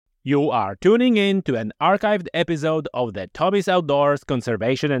You are tuning in to an archived episode of the Tommy's Outdoors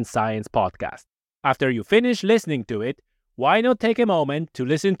Conservation and Science podcast. After you finish listening to it, why not take a moment to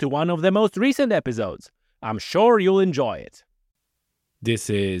listen to one of the most recent episodes? I'm sure you'll enjoy it. This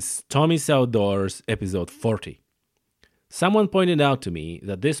is Tommy's Outdoors episode 40. Someone pointed out to me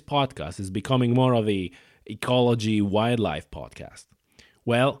that this podcast is becoming more of a ecology wildlife podcast.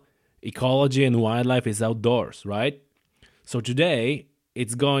 Well, ecology and wildlife is outdoors, right? So today,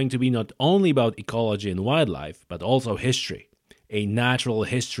 it's going to be not only about ecology and wildlife, but also history. A natural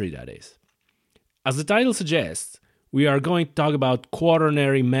history, that is. As the title suggests, we are going to talk about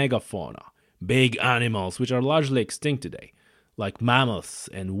quaternary megafauna, big animals which are largely extinct today, like mammoths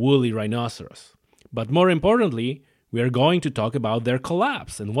and woolly rhinoceros. But more importantly, we are going to talk about their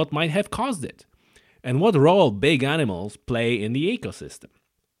collapse and what might have caused it, and what role big animals play in the ecosystem.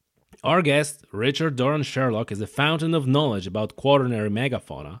 Our guest, Richard Doran Sherlock, is a fountain of knowledge about quaternary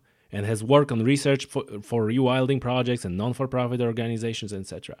megafauna and has worked on research for rewilding projects and non-for-profit organizations,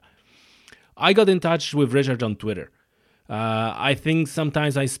 etc. I got in touch with Richard on Twitter. I think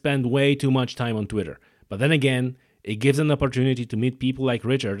sometimes I spend way too much time on Twitter, but then again, it gives an opportunity to meet people like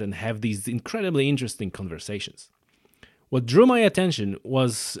Richard and have these incredibly interesting conversations. What drew my attention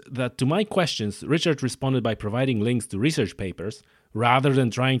was that to my questions, Richard responded by providing links to research papers rather than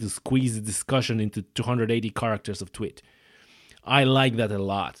trying to squeeze the discussion into 280 characters of tweet. I like that a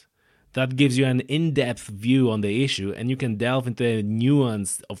lot. That gives you an in-depth view on the issue and you can delve into the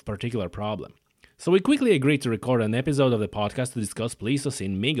nuance of particular problem. So we quickly agreed to record an episode of the podcast to discuss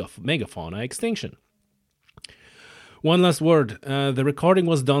Pleistocene megafauna extinction. One last word, the recording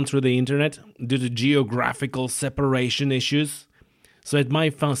was done through the internet due to geographical separation issues, so it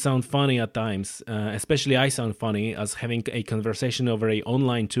might sound funny at times, especially I sound funny as having a conversation over an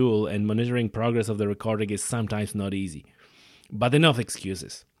online tool and monitoring progress of the recording is sometimes not easy. But enough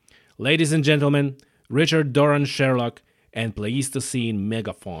excuses. Ladies and gentlemen, Richard Doran Sherlock and Pleistocene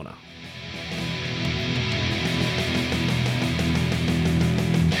megafauna.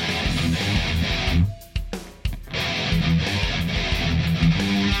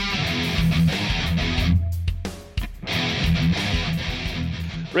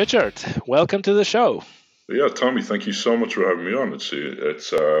 Richard, welcome to the show. Yeah, Tommy, thank you so much for having me on. It's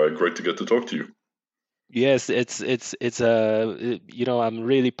great to get to talk to you. Yes, it's I'm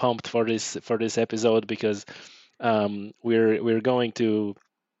really pumped for this episode because we're going to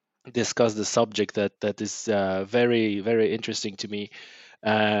discuss the subject that is very very interesting to me,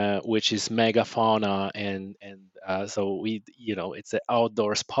 which is megafauna and so we it's an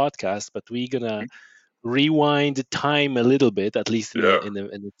outdoors podcast, but we're gonna rewind time a little bit, at least in Yeah,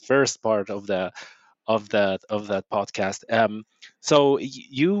 the first part of that podcast. So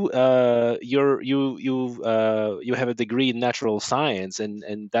you have a degree in natural science,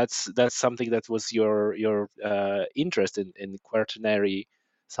 and that's something that was your interest in quaternary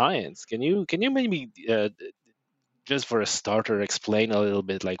science. Can you maybe just for a starter explain a little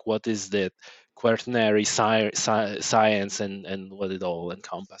bit like what is the quaternary science and what it all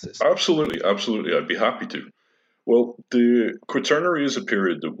encompasses? absolutely. I'd be happy to. Well, the Quaternary is a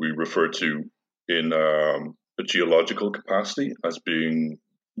period that we refer to in a geological capacity as being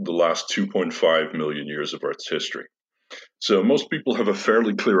the last 2.5 million years of Earth's history. So most people have a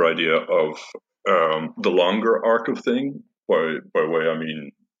fairly clear idea of the longer arc of thing. By way, I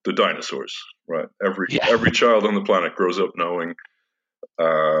mean the dinosaurs, right? Yeah. Every child on the planet grows up knowing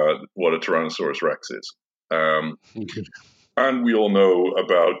what a Tyrannosaurus Rex is. And we all know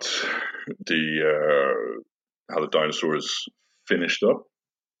about the how the dinosaurs finished up.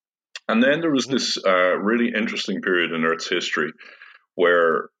 And then there was this really interesting period in Earth's history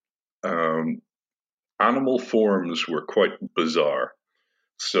where animal forms were quite bizarre.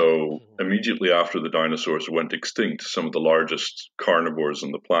 So immediately after the dinosaurs went extinct, some of the largest carnivores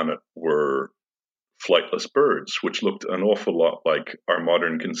on the planet were flightless birds, which looked an awful lot like our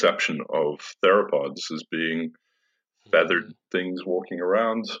modern conception of theropods as being feathered things walking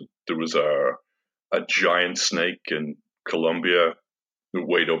around. There was a giant snake in Colombia that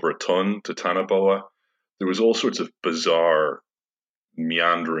weighed over a ton, Titanoboa. There was all sorts of bizarre,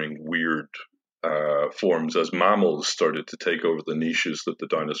 meandering, weird forms as mammals started to take over the niches that the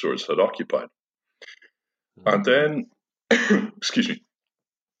dinosaurs had occupied. And then, excuse me,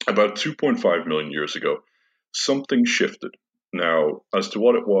 about 2.5 million years ago, something shifted. Now, as to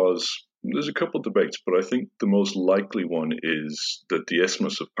what it was, there's a couple of debates, but I think the most likely one is that the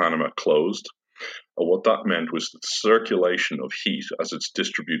Isthmus of Panama closed. And what that meant was that the circulation of heat, as it's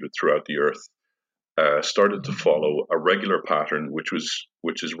distributed throughout the Earth, started to follow a regular pattern, which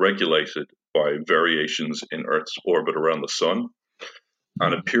is regulated by variations in Earth's orbit around the sun.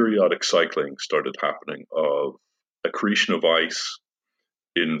 and a periodic cycling started happening of accretion of ice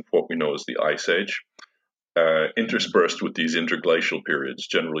in what we know as the Ice Age, interspersed with these interglacial periods,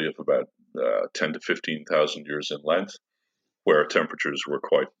 generally of about 10 to 15,000 years in length, where temperatures were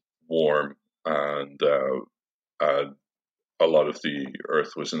quite warm and a lot of the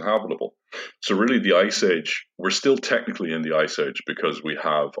Earth was inhabitable. So really the Ice Age, we're still technically in the Ice Age because we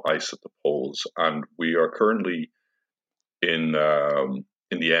have ice at the poles, and we are currently in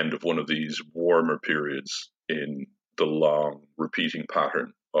the end of one of these warmer periods in the long repeating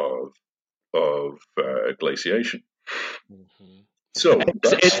pattern of glaciation. Mhm. So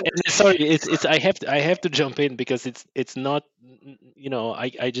that's Sorry, it's I have to jump in because it's not,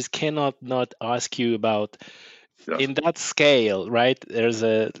 I just cannot not ask you about, yes, in that scale, right? There's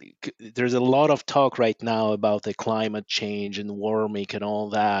a lot of talk right now about the climate change and warming and all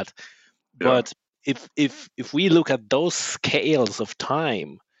that. yeah, But if we look at those scales of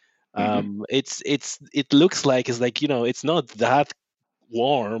time, hmm it looks like it's not that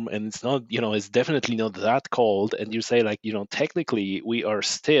warm, and it's not, it's definitely not that cold. And you say, like, technically we are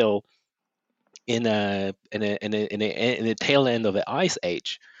still in a tail end of the ice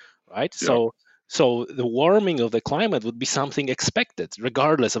age, right? yeah. So the warming of the climate would be something expected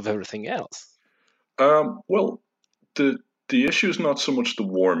regardless of everything else. Well, the issue is not so much the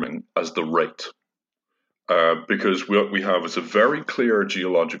warming as the rate. Because what we have is a very clear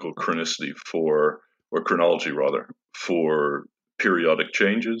geological chronicity or chronology rather, for periodic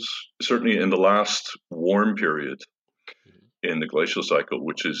changes. Certainly in the last warm period in the glacial cycle,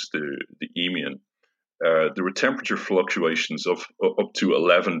 which is the Eemian, there were temperature fluctuations of up to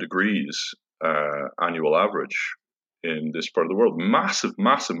 11 degrees annual average in this part of the world. Massive,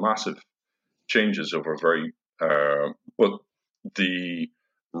 massive, massive changes over very, but the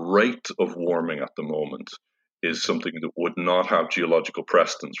rate of warming at the moment is something that would not have geological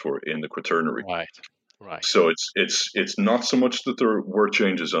precedence for in the Quaternary. Right, right. So it's not so much that there were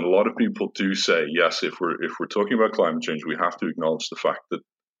changes, and a lot of people do say yes. If we're talking about climate change, we have to acknowledge the fact that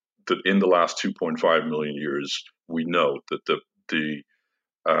in the last 2.5 million years, we know that the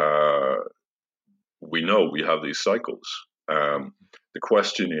uh, we know we have these cycles. The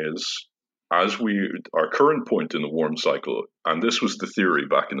question is, our current point in the warm cycle, and this was the theory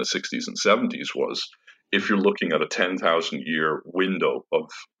back in the 60s and 70s, was if you're looking at a 10,000 year window of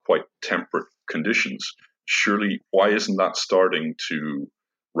quite temperate conditions, surely why isn't that starting to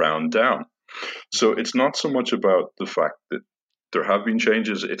round down? So it's not so much about the fact that there have been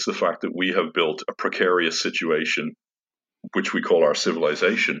changes, it's the fact that we have built a precarious situation, which we call our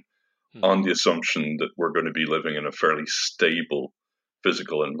civilization, on the assumption that we're going to be living in a fairly stable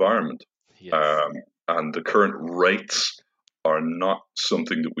physical environment. Yes. Um, and the current rates are not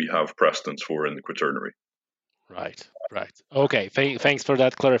something that we have precedence for in the Quaternary. Right, right. Okay. Thanks for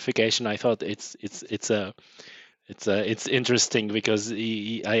that clarification. I thought it's interesting because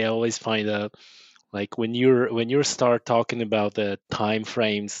I always find like when you start talking about the time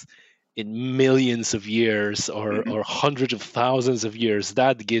frames in millions of years Mm-hmm. or hundreds of thousands of years,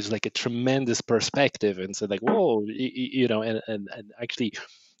 that gives like a tremendous perspective. And so, like, whoa, and actually,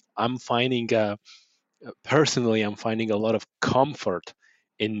 I'm finding personally, I'm finding a lot of comfort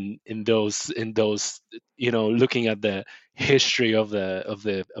in those looking at the history of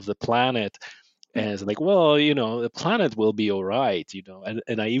the planet. And it's like, well, the planet will be all right.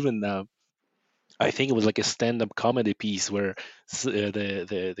 And I even I think it was like a stand-up comedy piece where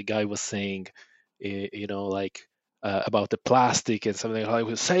the guy was saying, like, about the plastic and something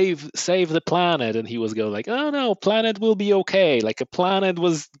like, save the planet, and he was going like, oh no, planet will be okay. Like, a planet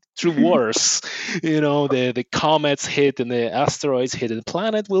was through worse. The comets hit and the asteroids hit, and the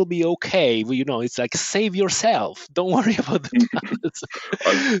planet will be okay. It's like, save yourself. Don't worry about the I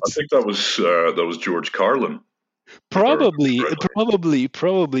planet. think that was George Carlin, if I remember Probably, correctly.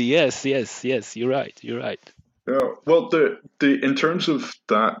 probably, yes, yes, yes. You're right. You're right. Yeah, well, the in terms of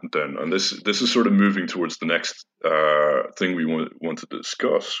that, then, and this is sort of moving towards the next thing we want to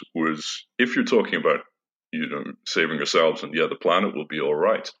discuss, was if you're talking about saving ourselves and yeah, the planet will be all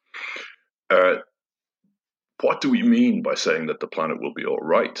right. Uh, what do we mean by saying that the planet will be all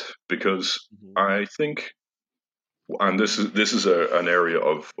right? Because Mhm. I think, and this is an area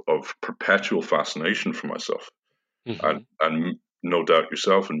of perpetual fascination for myself, Mhm. and no doubt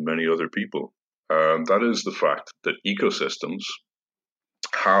yourself and many other people. That is the fact that ecosystems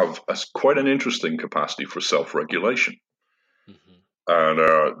have quite an interesting capacity for self-regulation, Mhm. and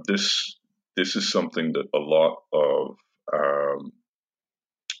this is something that um,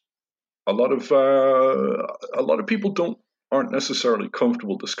 a lot of people don't aren't necessarily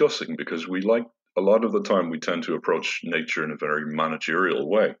comfortable discussing, because we like a lot of the time we tend to approach nature in a very managerial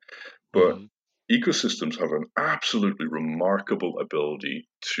way, but Hmm. ecosystems have an absolutely remarkable ability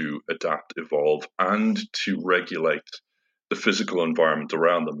to adapt, evolve, and to regulate the physical environment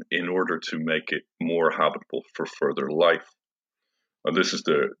around them in order to make it more habitable for further life. And this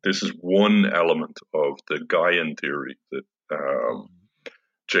is one element of the Gaian theory that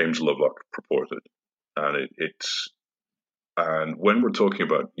James Lovelock purported, and and when we're talking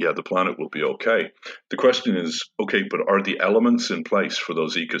about, yeah, the planet will be okay, the question is, okay, but are the elements in place for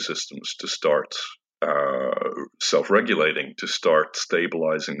those ecosystems to start self-regulating, to start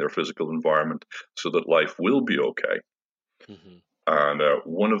stabilizing their physical environment so that life will be okay? Hmm. And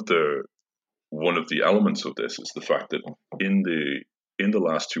one of the elements of this is the fact that in the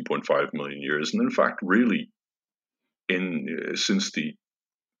last 2.5 million years, and in fact, really in since the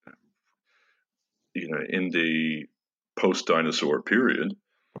in the post-dinosaur period,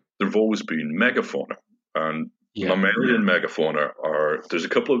 there've always been megafauna, and Yeah. mammalian megafauna are. There's a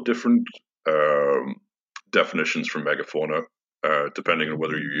couple of different um, definitions for megafauna, depending on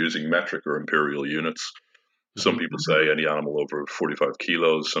whether you're using metric or imperial units. Some Hmm. people say any animal over 45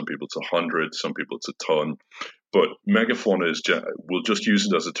 kilos. Some people it's 100. Some people it's a ton. But megafauna we'll just use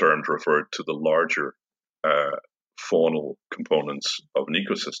it as a term to refer to the larger uh, faunal components of an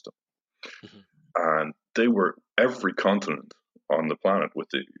ecosystem. Hmm. And they were every continent on the planet, with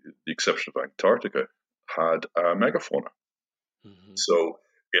the exception of Antarctica, had a megafauna. Hmm. So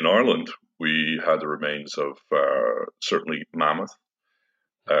in Ireland, we had the remains of certainly mammoth.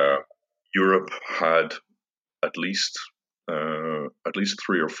 Uh, Hmm. Europe had at least at least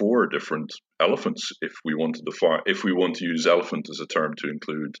three or four different elephants. If we want to use elephant as a term to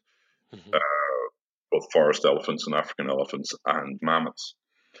include Hmm. uh, both forest elephants and African elephants and mammoths.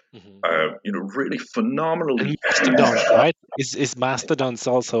 Hmm. Really And phenomenally huge. mastodons, right? Is mastodons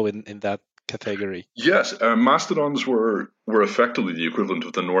also in that category? Yes, mastodons were effectively the equivalent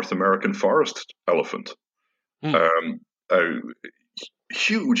of the North American forest elephant. Hmm. Um, uh,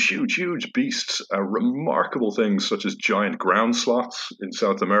 huge beasts, remarkable things such as giant ground sloths in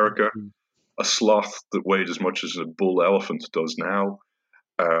South America, Mhm. a sloth that weighed as much as a bull elephant does now.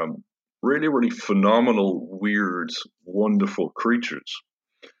 Um, really phenomenal, weird, wonderful creatures.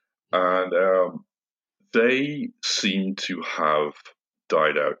 Mhm. And they seem to have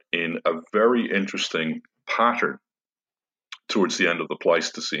died out in a very interesting pattern towards the end of the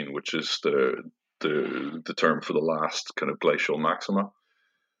Pleistocene, which is the term for the last kind of glacial maxima,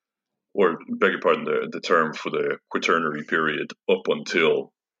 or beg your pardon, the term for the Quaternary period up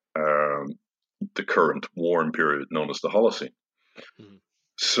until um, the current warm period known as the Holocene. Mhm.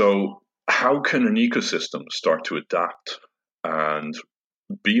 So, how can an ecosystem start to adapt and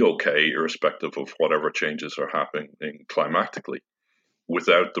be okay, irrespective of whatever changes are happening climatically,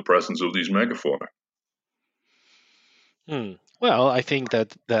 without the presence of these megafauna? Hmm. Well, I think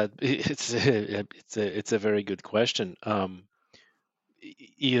that it's a very good question.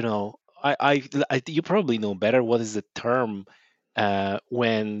 You know, you probably know better what is the term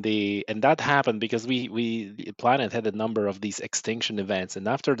when and that happened because the planet had a number of these extinction events, and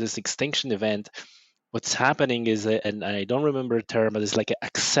after this extinction event, what's happening is, and I don't remember the term, but it's like an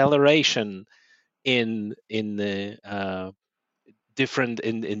acceleration in the different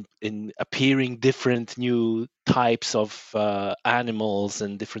in appearing different new types of animals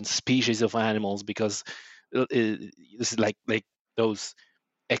and different species of animals because this is like those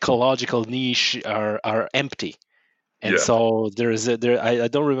ecological niche are empty, and Yeah, so I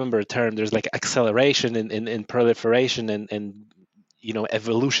don't remember a term. There's like acceleration in proliferation and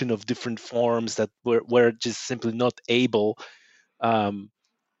evolution of different forms that were just simply not able um,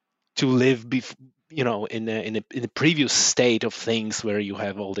 to live in a previous state of things where you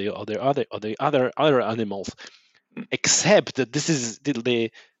have all the other animals, except that this is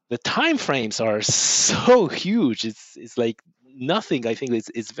the time frames are so huge. It's like nothing. I think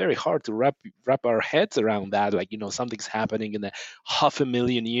it's very hard to wrap our heads around that, like something's happening in a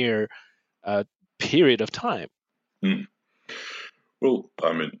 500,000 year uh, period of time. mm. Well,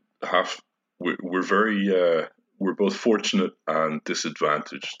 I mean, we're very we're both fortunate and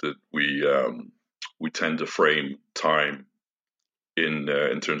disadvantaged that we tend to frame time in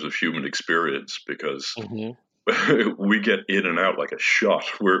terms of human experience, because Hmm. we get in and out like a shot.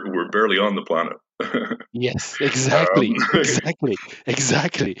 We're barely on the planet. Yes, um, exactly,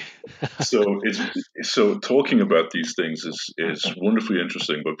 exactly. so talking about these things is wonderfully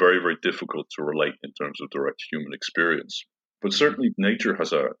interesting, but very difficult to relate in terms of direct human experience. But Hmm. certainly, nature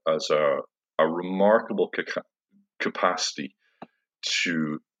has a remarkable capacity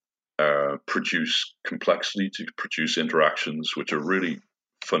to produce complexity, to produce interactions which are really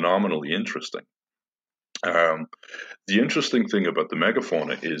phenomenally interesting. Um, the interesting thing about the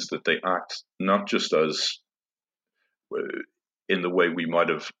megafauna is that they act not just as in the way we might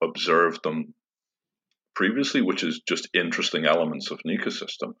have observed them previously, which is just interesting elements of an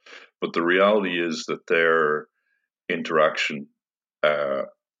ecosystem, but the reality is that their interaction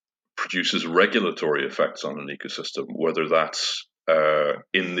produces regulatory effects on an ecosystem, whether that's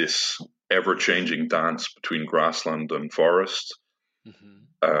in this ever-changing dance between grassland and forest,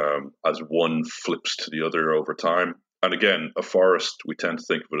 as one flips to the other over time. And again, a forest, we tend to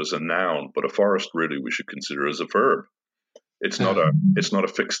think of it as a noun, but a forest really we should consider as a verb. It's not a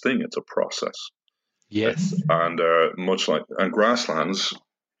fixed thing; it's a process. Yes. And much like grasslands,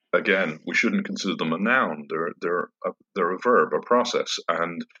 again, we shouldn't consider them a noun. They're a verb, a process.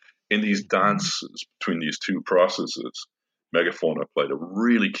 And in these dances between these two processes, megafauna played a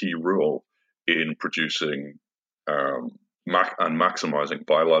really key role in producing and maximizing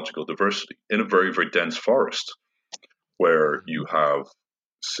biological diversity in a very, very dense forest, where you have,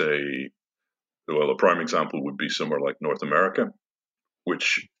 say, well, a prime example would be somewhere like North America,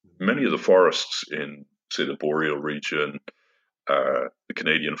 which many of the forests in, say, the boreal region, the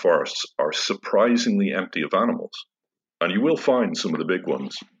Canadian forests are surprisingly empty of animals, and you will find some of the big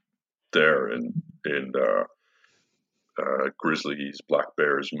ones there in grizzlies, black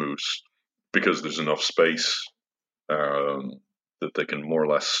bears, moose, because there's enough space that they can more or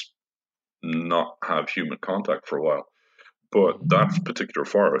less not have human contact for a while. But that particular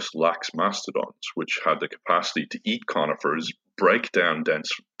forest lacks mastodons, which had the capacity to eat conifers, break down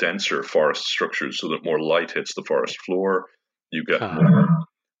denser forest structures so that more light hits the forest floor. You get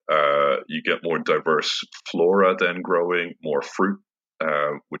more diverse flora then growing, more fruit,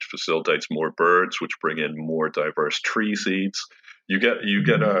 which facilitates more birds, which bring in more diverse tree seeds. You get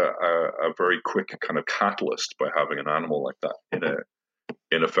a very quick kind of catalyst by having an animal like that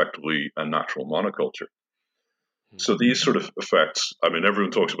in effectively a natural monoculture. So these sort of effects, I mean,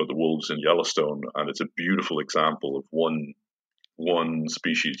 everyone talks about the wolves in Yellowstone, and it's a beautiful example of one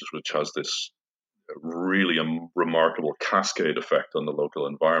species which has this really remarkable cascade effect on the local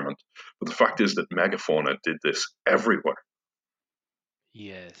environment. But the fact is that megafauna did this everywhere.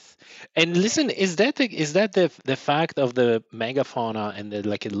 Yes. And listen, is that the fact of the megafauna and the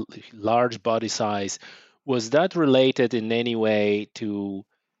like a large body size, was that related in any way to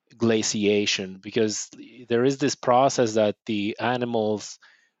glaciation? Because there is this process that the animals,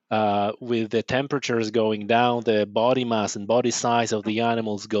 with the temperatures going down, the body mass and body size of the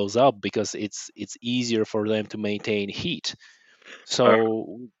animals goes up because it's easier for them to maintain heat. Uh,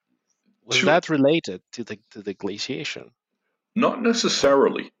 So was to, that related to the glaciation? Not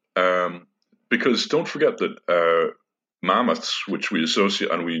necessarily, because don't forget that mammoths, which we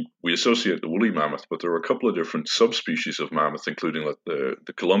associate, and we associate the woolly mammoth, but there are a couple of different subspecies of mammoth, including like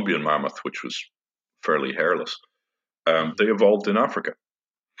the Colombian mammoth, which was fairly hairless. They evolved in Africa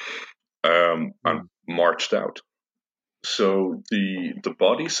and marched out. So the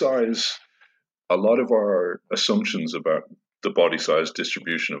body size, a lot of our assumptions about the body size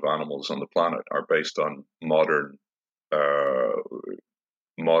distribution of animals on the planet are based on uh,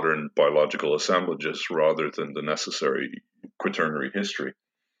 modern biological assemblages rather than the necessary quaternary history.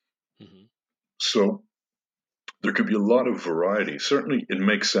 So there could be a lot of variety. Certainly, it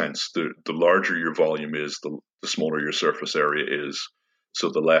makes sense. The larger your volume is, the smaller your surface area is. So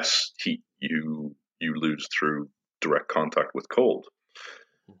the less heat you lose through direct contact with cold.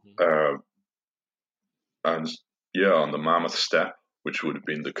 Uh, and yeah, on the mammoth steppe, which would have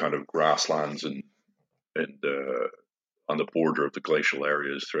been the kind of grasslands and on the border of the glacial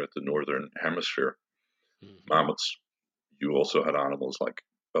areas throughout the northern hemisphere, mammoths. You also had animals like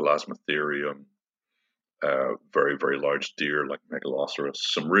Elasmotherium, very, very large deer like Megaloceros,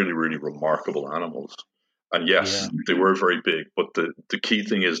 some really, really remarkable animals. And yes, they were very big, but the key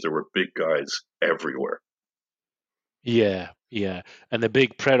thing is there were big guys everywhere. Yeah, yeah, and the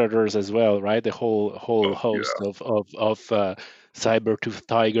big predators as well, right? The whole Oh, host yeah. of saber-toothed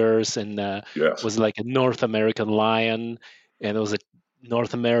tigers, and Yes. was like a North American lion, and there was a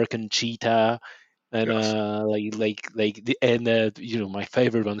North American cheetah, and Yes. my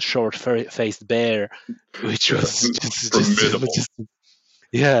favorite one, short-faced bear, which Yeah. was Formidable. just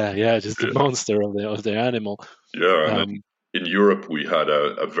yeah, just a Yeah. monster of the animal. Yeah. And Um, in Europe, we had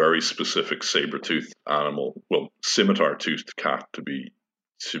a very specific saber-toothed animal, well, scimitar-toothed cat to be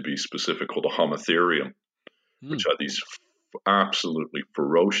specific, called a homotherium, which had these absolutely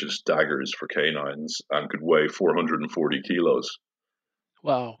ferocious daggers for canines and could weigh 440 kilos.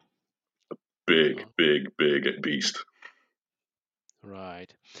 wow. Big, Wow. big, big beast.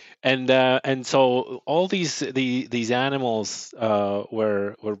 Right, and so all these animals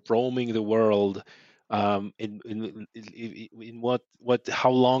were roaming the world, In what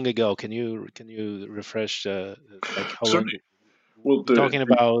how long ago? Can you refresh like how long Certainly. Well, we're talking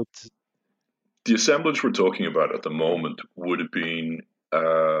about? the assemblage we're talking about at the moment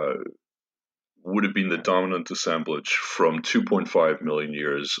uh, would have been the dominant assemblage from 2.5 million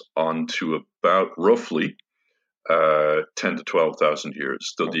years on to about roughly 10 to 12,000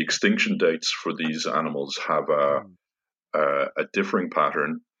 years. Though the extinction dates for these animals have a differing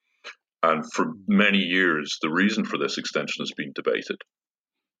pattern, and for many years, the reason for this extension has been debated.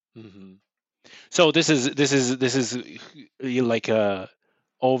 Mhm. So this is like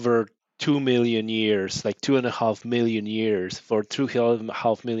over 2 million years, like 2.5 million years. For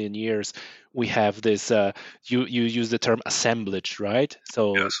 2.5 million years, we have this. You use the term assemblage, right?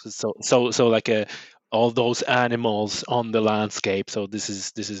 So Yes. like all those animals on the landscape. So this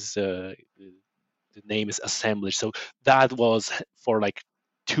is the name is assemblage. So that was for like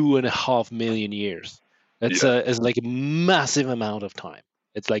 2.5 million years. That's Yeah. it's like a massive amount of time.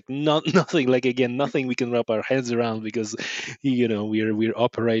 It's like not nothing, like again, nothing we can wrap our heads around, because we're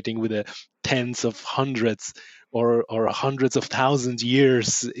operating with a tens of hundreds or hundreds of thousands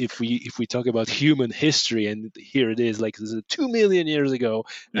years, if we talk about human history. And here it is, like, this is 2 million years ago,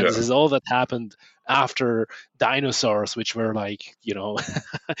 and Yeah. this is all that happened after dinosaurs, which were like,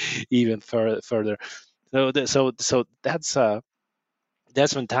 even further. So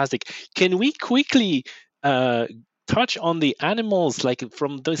that's fantastic. Can we quickly uh, touch on the animals, like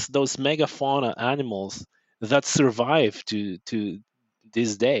from those megafauna animals that survive to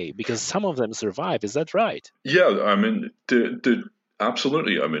this day? Because some of them survive. Is that right? Yeah. I mean,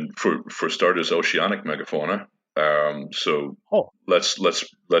 absolutely. I mean, for starters, oceanic megafauna. So Oh, let's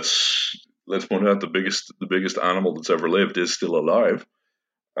point out the biggest animal that's ever lived is still alive,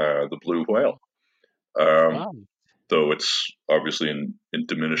 the blue whale. Um, wow. though it's obviously in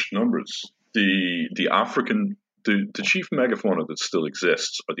diminished numbers. The African the chief megafauna that still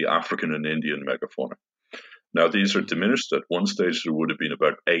exists are the African and Indian megafauna. Now these are Mhm, diminished. At one stage there would have been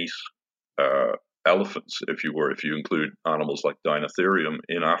about 8 uh, elephants, if you include animals like Dinotherium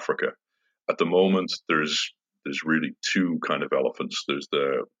in Africa. At the moment mhm, there's really two kind of elephants. There's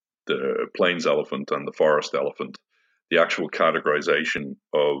the plains elephant and the forest elephant. The actual categorization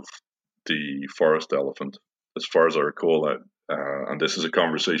of the forest elephant, as far as I recall, and this is a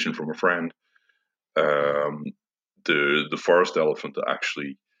conversation from a friend. mhm, Um, the forest elephant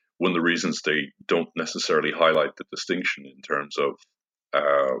actually, one of the reasons they don't necessarily highlight the distinction in terms of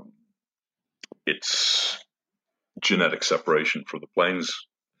its genetic separation from the plains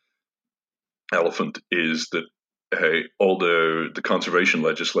elephant is that, hey, all the conservation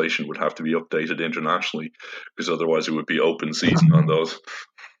legislation would have to be updated internationally, because otherwise it would be open season on those.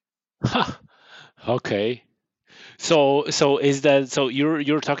 Ha, okay. So is that, so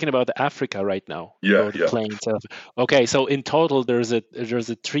you're talking about Africa right now, Yeah, or the yeah, plains of? Okay, so in total there's a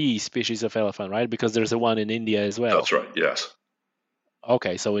three species of elephant, right? Because there's a one in India as that's well. right. Yes.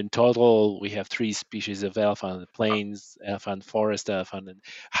 Okay, so in total we have three species of elephant: plains elephant, forest elephant. And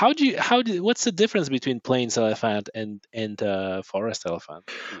what's the difference between plains elephant and forest elephant?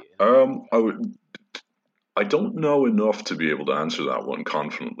 Um, I would. I don't know enough to be able to answer that one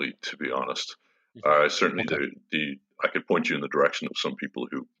confidently, to be honest. Mhm. Certainly, Okay, the I could point you in the direction of some people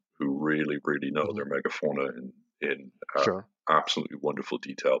who really really know mhm. their megafauna in Sure. absolutely wonderful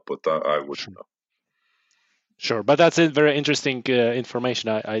detail, but that I wouldn't Sure. know. Sure, but that's very interesting information.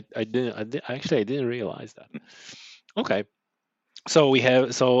 I didn't realize that. Okay. So we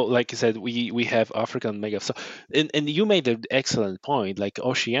have, so like you said, we have African mega. So, and you made an excellent point, like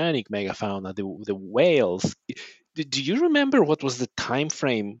oceanic megafauna, the whales. Do you remember what was the time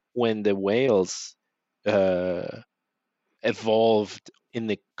frame when the whales uh, evolved in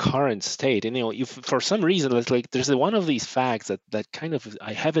the current state? And if for some reason, it's like there's one of these facts that kind of,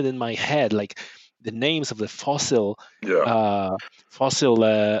 I have it in my head, like the names of the Yeah, uh, fossil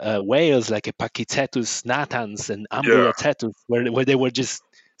whales, like Epictetus natans and yeah. Ambulocetus, where they were just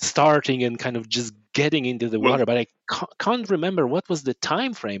starting and kind of just getting into the Well, water. But I can't remember what was the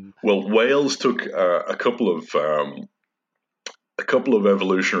time frame. Wales took a couple of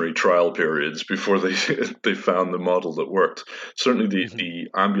evolutionary trial periods before they they found the model that worked. Certainly, Mhm, the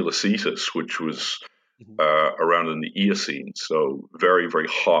Ambulocetus, which was mhm, around in the Eocene, so very very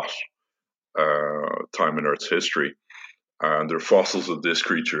hot time in Earth's history, and there are fossils of this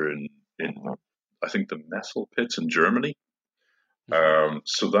creature in I think the Messel pits in Germany. mhm,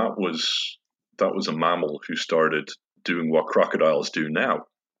 So that was a mammal who started doing what crocodiles do now,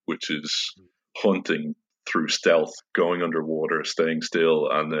 which is hunting through stealth, going underwater, staying still,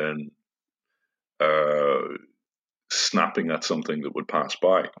 and then uh, snapping at something that would pass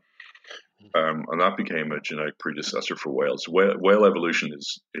by. and that became a genetic predecessor for whales. Whale evolution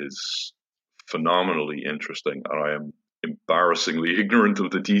is phenomenally interesting, and I am embarrassingly ignorant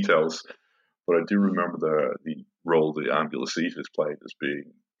of the details. But I do remember the role the Ambulocetus played as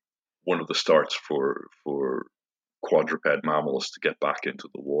being one of the starts for quadruped mammals to get back into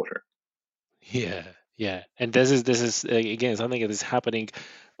the water. Yeah, yeah, and this is again something that is happening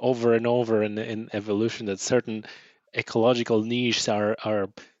over and over in evolution. That certain ecological niches are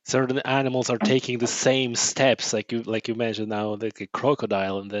certain animals are taking the same steps, like you mentioned now, like a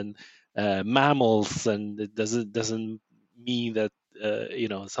crocodile, and then mammals, and it doesn't mean that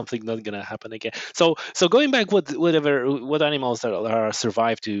something not gonna happen again. So going back, what animals are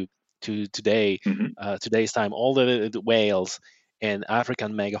survived to today, today's time, all the whales and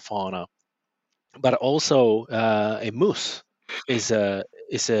African megafauna, but also a moose is a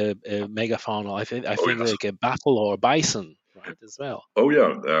megafauna. Oh I think yes. like a buffalo or bison, right, as well. Oh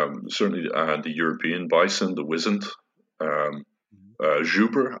yeah. Certainly the European bison, the wisent, um, Mhm.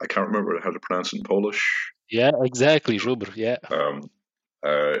 zebra. I can't remember how to pronounce it in Polish. Yeah, exactly, Rubr. Yeah. Um,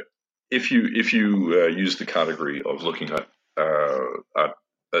 uh, if you use the category of looking at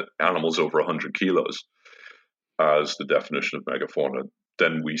animals over 100 kilos as the definition of megafauna,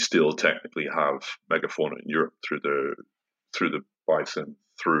 then we still technically have megafauna in Europe through the bison,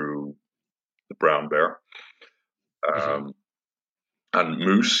 through the brown bear, Hmm. um, and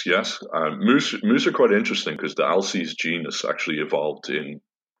moose. Yes, moose are quite interesting because the Alces genus actually evolved in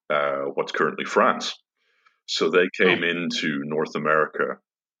what's currently France. So they Oh, came into North America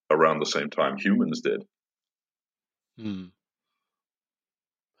around the same time humans did. hmm.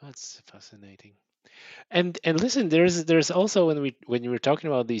 That's fascinating. And listen, there's also when you were talking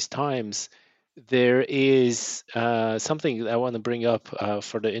about these times, there is something that I want to bring up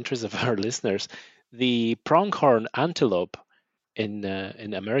for the interest of our listeners. The pronghorn antelope in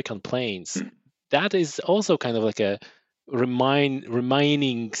American plains, that is also kind of like a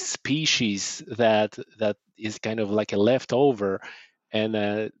remaining species that is kind of like a leftover. And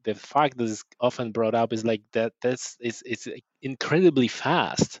the fact that is often brought up is like that's it's incredibly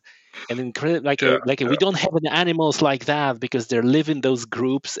fast and incredible, Yeah, we don't have any animals like that because they live in those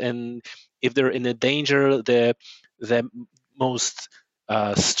groups, and if they're in a danger, the most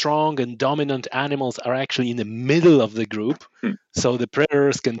strong and dominant animals are actually in the middle of the group, yeah. so the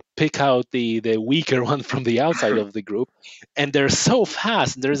predators can pick out the weaker one from the outside of the group, and they're so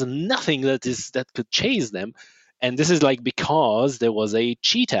fast, there's nothing that could chase them. And this is like because there was a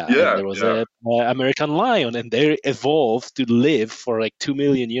cheetah and Yeah, there was yeah. a American lion, and they evolved to live for like 2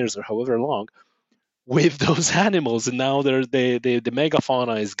 million years or however long with those animals, and now the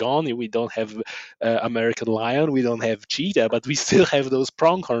megafauna is gone. We don't have American lion, we don't have cheetah, but we still have those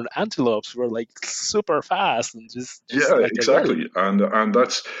pronghorn antelopes who are like super fast and just Yeah, like a relic. exactly. And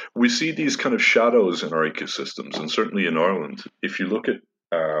that's we see these kind of shadows in our ecosystems, and certainly in Ireland. If you look at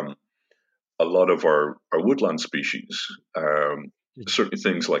a lot of our woodland species, Mhm. certainly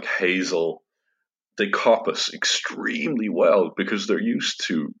things like hazel, they coppice extremely well because they're used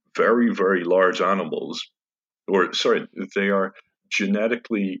to very, very large animals, or sorry, they are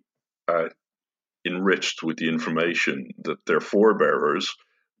genetically uh, enriched with the information that their forebearers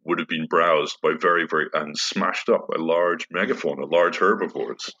would have been browsed by very, very, and smashed up by large megafauna, large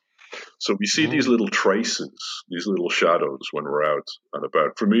herbivores. So we see these Mm, little traces, these little shadows when we're out and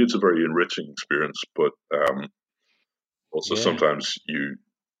about. For me, it's a very enriching experience, but also yeah. sometimes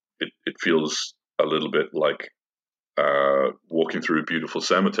it feels a little bit like walking through a beautiful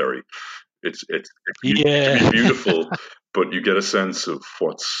cemetery. It can be Yeah. beautiful, but you get a sense of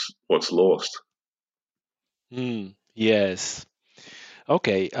what's lost. Yes.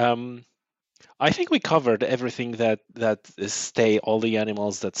 Okay. I think we covered everything all the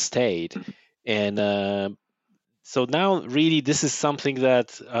animals that stayed, and so now really this is something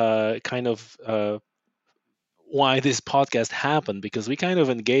that kind of why this podcast happened, because we kind of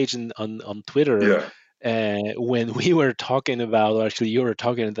engaged on Twitter Yeah, when we were talking about, or actually you were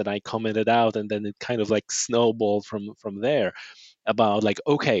talking, and then I commented out, and then it kind of like snowballed from there about like,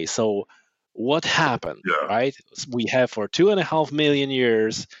 okay, so what happened, yeah. right? We have for 2.5 million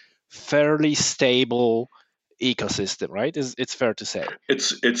years fairly stable ecosystem, right? It's fair to say.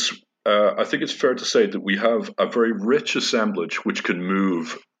 It's. I think it's fair to say that we have a very rich assemblage which can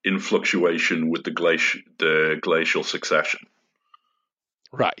move in fluctuation with the glacial succession.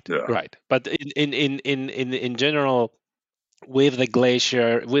 Right, Yeah, right. But in general, with the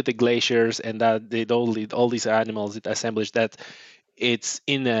glaciers and that all these animals, it assemblage that it's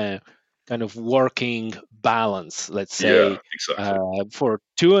in a kind of working balance, let's yeah, say. exactly. For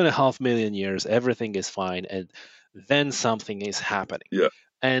 2.5 million years everything is fine, and then something is happening. Yeah,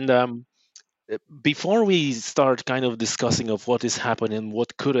 And before we start kind of discussing of what is happening and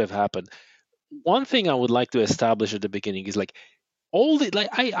what could have happened, one thing I would like to establish at the beginning is like all the like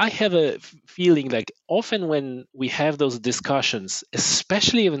I have a feeling like often when we have those discussions,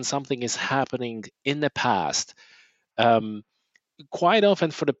 especially when something is happening in the past, um, quite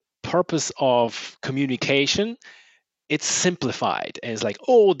often for the purpose of communication, it's simplified and it's like,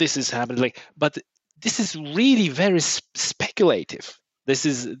 oh, this is happening, like, but this is really very speculative. This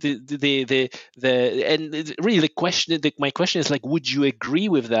is the and really the question, my question is like, would you agree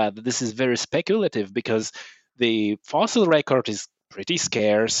with that, that this is very speculative because the fossil record is pretty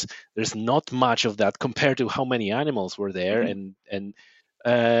scarce, there's not much of that compared to how many animals were there, Mhm.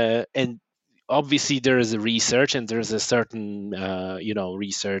 and obviously there is a research and there's a certain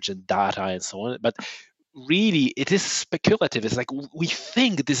research and data and so on, but really it is speculative. It's like we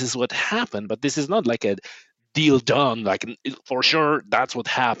think this is what happened, but this is not like a deal done, like for sure that's what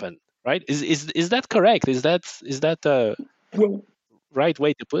happened, right? Is that correct? Is that the Well, right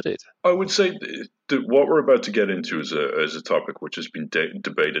way to put it? I would say that what we're about to get into is a topic which has been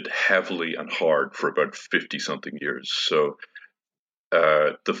debated heavily and hard for about 50 something years. So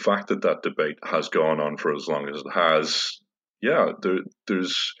the fact that that debate has gone on for as long as it has, yeah,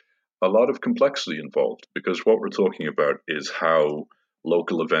 there's a lot of complexity involved because what we're talking about is how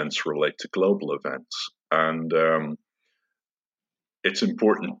local events relate to global events. And it's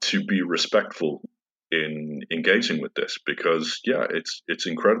important to be respectful in engaging with this because yeah, it's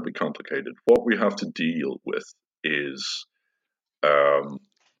incredibly complicated. What we have to deal with is um,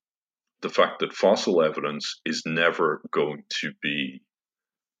 the fact that fossil evidence is never going to be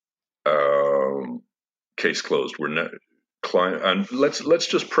um, case closed. And let's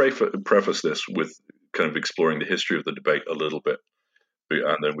just preface this with kind of exploring the history of the debate a little bit,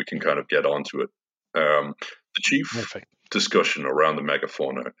 and then we can kind of get onto it. The chief Perfect. discussion around the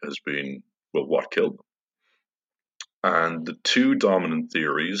megafauna has been, well, what killed them? And the two dominant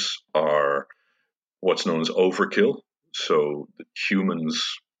theories are what's known as overkill. So the humans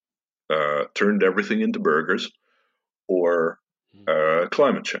turned everything into burgers, or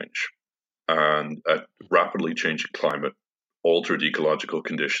climate change. And a rapidly changing climate altered ecological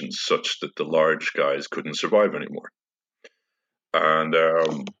conditions such that the large guys couldn't survive anymore. And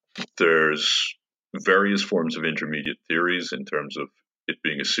there's various forms of intermediate theories in terms of it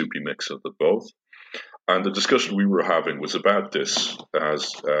being a soupy mix of the both. And the discussion we were having was about this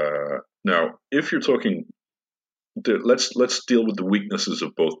as now, if you're talking, let's deal with the weaknesses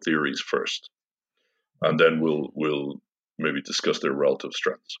of both theories first, and then we'll maybe discuss their relative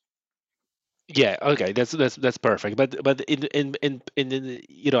strengths. Yeah, okay, that's perfect. But I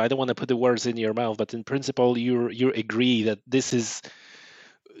don't want to put the words in your mouth, but in principle, you agree that this is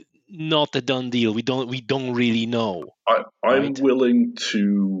not a done deal. We don't really know, I'm right? willing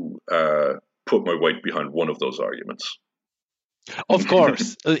to put my weight behind one of those arguments. Of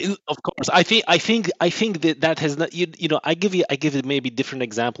course, of course. I think that has not. I give it maybe different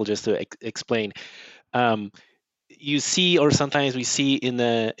example just to explain. Um, you see, or sometimes we see in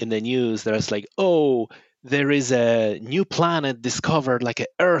the news, there's like, oh, there is a new planet discovered, like a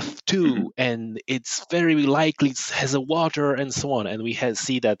Earth Mhm. 2, and it's very likely it has a water and so on. And we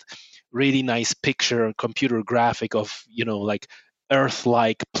see that really nice picture, computer graphic of like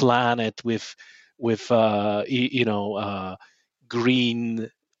Earth-like planet with green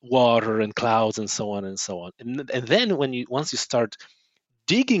water and clouds and so on and so on. And then once you start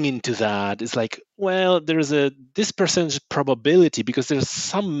digging into that, it's like, well, there's this percentage probability because there's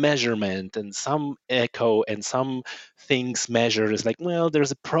some measurement and some echo and some things measured. It's like, well,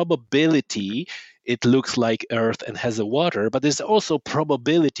 there's a probability it looks like Earth and has a water, but there's also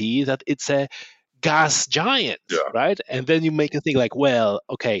probability that it's a gas giant, Yeah, right? And then you make a thing like, well,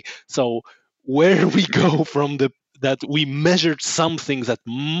 okay, so where we go from the that we measured something that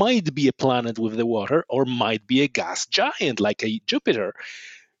might be a planet with the water or might be a gas giant like a Jupiter,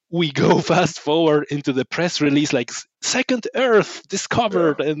 we go fast forward into the press release like second Earth yeah.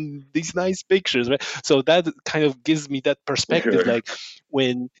 discovered and these nice pictures, right? So that kind of gives me that perspective, like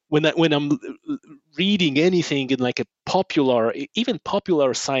when I'm reading anything in like a popular, even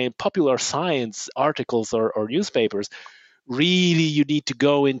popular science articles or newspapers, really you need to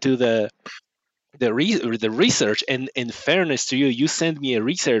go into the research. And in fairness to you, you sent me a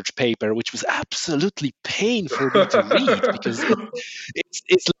research paper which was absolutely pain for me to read because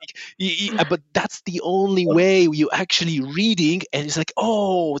it's like but that's the only way you actually reading, and it's like,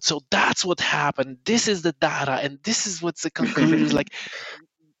 oh, so that's what happened, this is the data and this is what's the conclusions, like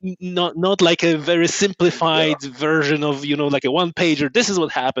not like a very simplified version of like a one pager. This is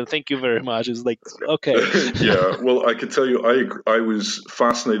what happened. Thank you very much. It's like, okay. Yeah, well, I can tell you, I was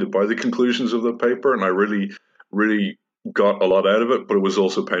fascinated by the conclusions of the paper, and I really got a lot out of it, but it was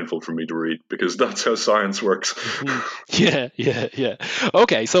also painful for me to read because that's how science works. Yeah.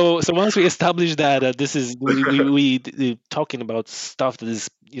 Okay, so once we establish that this is we talking about stuff that is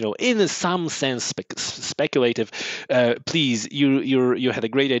in some sense speculative. Please, you had a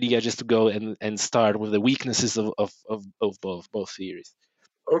great idea just to go and start with the weaknesses of both theories.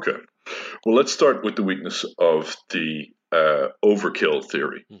 Okay, well, let's start with the weakness of the overkill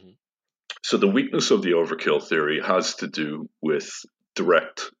theory. Mhm. So the weakness of the overkill theory has to do with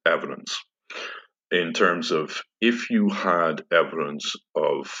direct evidence in terms of if you had evidence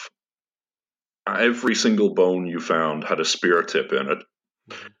of every single bone you found had a spear tip in it,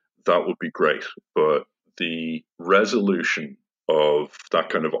 that would be great. But the resolution of that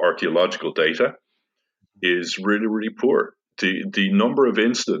kind of archaeological data is really, really poor. The number of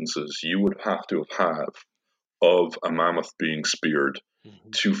instances you would have to have of a mammoth being speared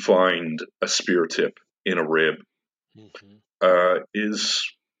to find a spear tip in a rib is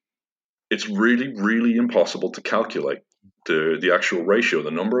it's really, really impossible to calculate the actual ratio,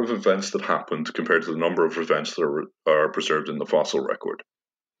 the number of events that happened compared to the number of events that are preserved in the fossil record.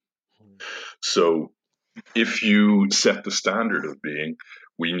 So if you set the standard of being,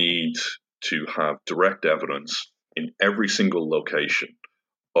 we need to have direct evidence in every single location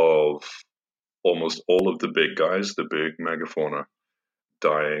of almost all of the big guys, the big megafauna,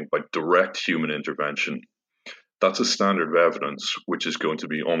 dying by direct human intervention. That's a standard of evidence which is going to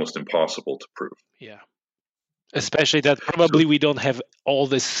be almost impossible to prove. Yeah. Especially that probably we don't have all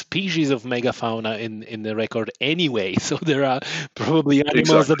the species of megafauna in the record anyway. So there are probably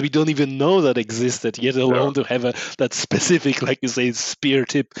animals that we don't even know that existed, yet alone to have that specific, like you say, spear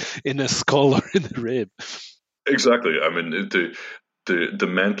tip in a skull or in a rib. Exactly. I mean, the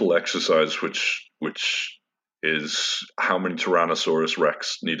mental exercise, which is how many Tyrannosaurus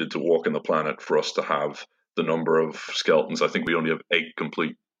Rex needed to walk on the planet for us to have the number of skeletons. I think we only have 8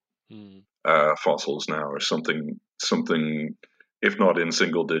 complete fossils now, or something, if not in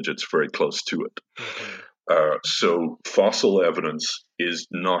single digits, very close to it. So fossil evidence is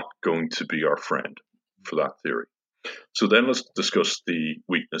not going to be our friend for that theory. So then let's discuss the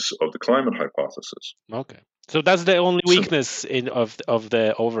weakness of the climate hypothesis. Okay. So that's the only weakness of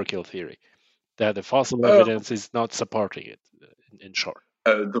the overkill theory, that the fossil evidence is not supporting it, in short.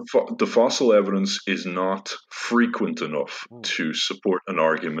 The fossil evidence is not frequent enough to support an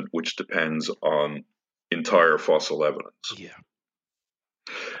argument which depends on entire fossil evidence. Yeah.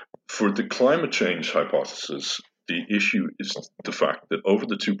 For the climate change hypothesis, the issue is the fact that over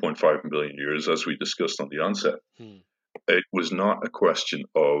the 2.5 million years, as we discussed on the onset, it was not a question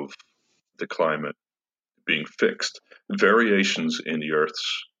of the climate being fixed. Variations in the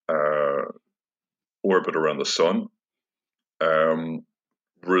Earth's orbit around the sun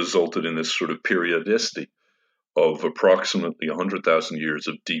resulted in this sort of periodicity of approximately 100,000 years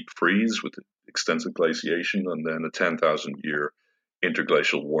of deep freeze with extensive glaciation, and then a 10,000 year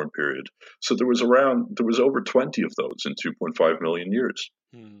interglacial warm period. So there was over 20 of those in 2.5 million years.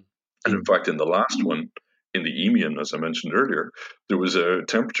 And in fact, in the last one, in the Eemian, as I mentioned earlier, there was a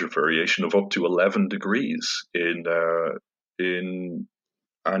temperature variation of up to 11 degrees in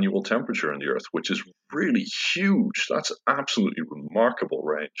annual temperature in the Earth, which is really huge. That's absolutely remarkable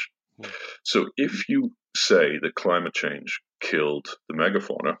range. So if you say that climate change killed the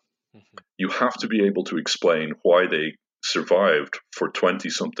megafauna, you have to be able to explain why they survived for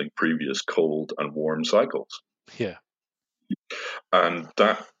 20-something previous cold and warm cycles. Yeah. And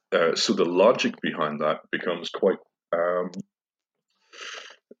that, so the logic behind that becomes quite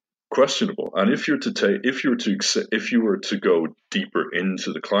questionable. And if you were to go deeper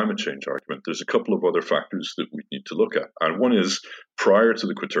into the climate change argument, there's a couple of other factors that we need to look at. And one is, prior to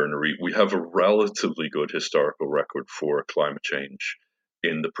the Quaternary, we have a relatively good historical record for climate change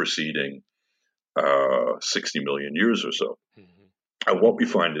in the preceding 60 million years or so. And what we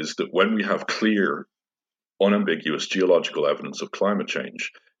find is that when we have clear, unambiguous geological evidence of climate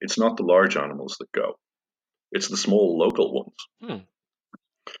change, it's not the large animals that go, it's the small local ones.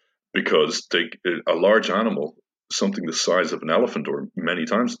 Because a large animal, something the size of an elephant or many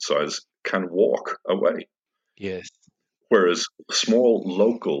times its size, can walk away. Yes. Whereas small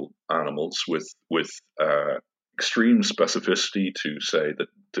local animals with extreme specificity to say that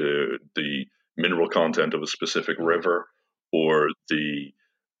the mineral content of a specific river or the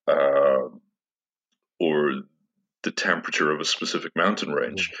temperature of a specific mountain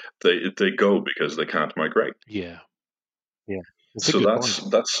range, they go because they can't migrate. Yeah. That's a So good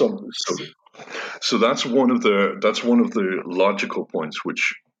point. that's one of the logical points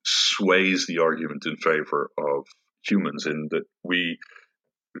which sways the argument in favor of humans, in that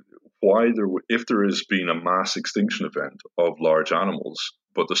if there has been a mass extinction event of large animals,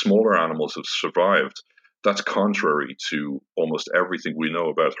 but the smaller animals have survived, that's contrary to almost everything we know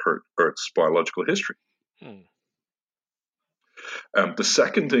about Earth's biological history. Hmm. The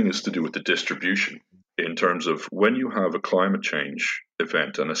second thing is to do with the distribution, in terms of when you have a climate change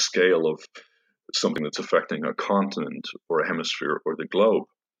event and a scale of something that's affecting a continent or a hemisphere or the globe.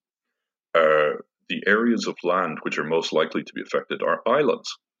 The areas of land which are most likely to be affected are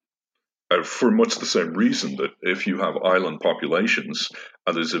islands. For much the same reason that if you have island populations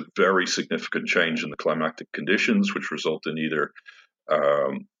and there's a very significant change in the climatic conditions, which result in either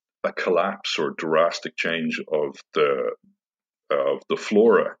a collapse or drastic change of the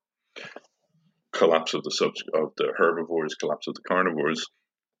flora, collapse of the herbivores, collapse of the carnivores,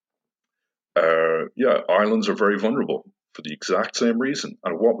 islands are very vulnerable for the exact same reason.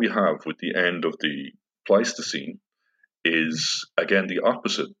 And what we have with the end of the Pleistocene is, again, the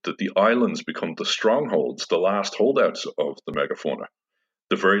opposite, that the islands become the strongholds, the last holdouts of the megafauna.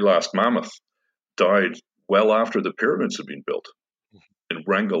 The very last mammoth died well after the pyramids had been built in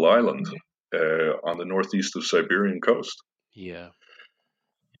Wrangel Island on the northeast of Siberian coast. Yeah.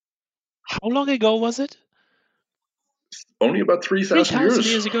 How long ago was it? Only about 3,000 3,000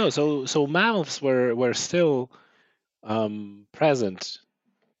 years. years ago. So mammoths were still present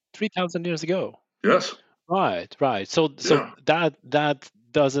 3,000 years ago. Yes. Right, right. So Yeah. that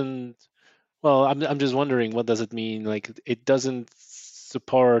doesn't. Well, I'm just wondering, what does it mean? Like, it doesn't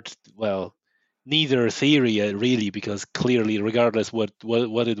support, well, neither theory really, because clearly, regardless what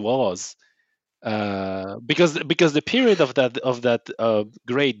it was, because the period of that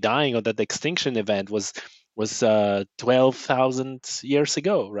great dying, or that extinction event, was 12,000 years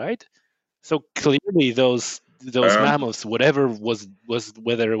ago, right? So clearly, those Um, mammoths, whatever was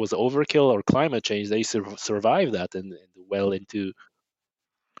whether it was overkill or climate change, they survived that, and well into.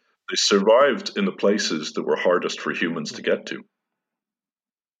 they survived in the places that were hardest for humans to get to.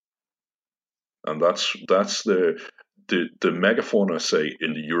 And that's the megafauna, say,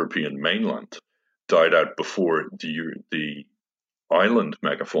 in the European mainland died out before the island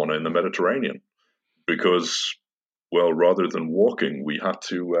megafauna in the Mediterranean, because, well, rather than walking, we had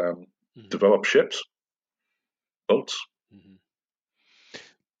to Mhm, develop ships, boats. mhm.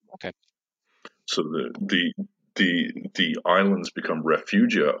 Okay. So the islands become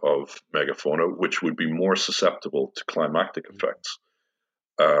refugia of megafauna, which would be more susceptible to climatic Mhm. effects,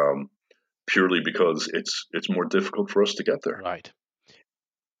 um, purely because it's more difficult for us to get there. Right.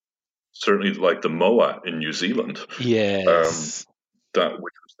 Certainly, like the moa in New Zealand, Yes. that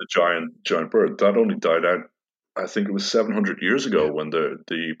which was the giant bird, that only died out. I think it was 700 years Yeah. ago when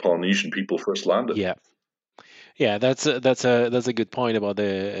the Polynesian people first landed. Yeah. Yeah. That's a good point about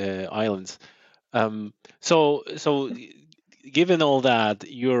the islands. So given all that,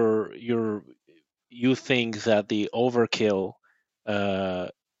 you think that the overkill uh,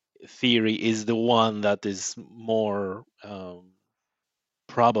 theory is the one that is more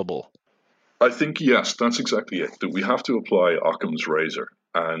probable. I think, yes, that's exactly it. That we have to apply Occam's razor,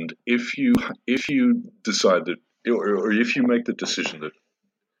 and if you decide that, or if you make the decision that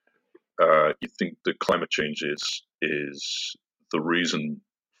you think that climate change is the reason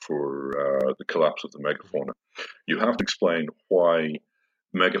for the collapse of the megafauna, you have to explain why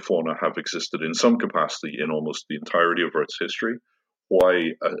megafauna have existed in some capacity in almost the entirety of Earth's history,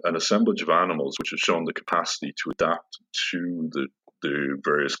 why an assemblage of animals which have shown the capacity to adapt to the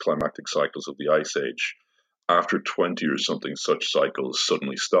various climatic cycles of the Ice Age, after 20 or something such cycles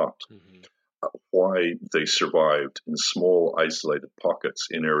suddenly stopped, Mhm. why they survived in small isolated pockets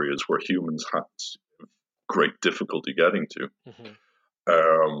in areas where humans had great difficulty getting to. Mhm.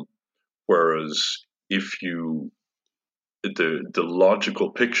 Um, whereas if you the logical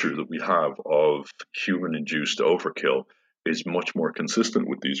picture that we have of human induced overkill is much more consistent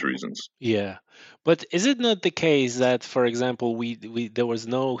with these reasons. Yeah, but is it not the case that, for example, we there was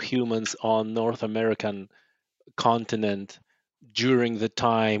no humans on North American continent during the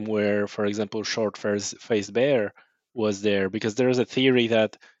time where, for example, short-faced bear was there? Because there is a theory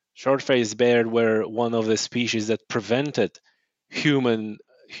that short-faced bear were one of the species that prevented human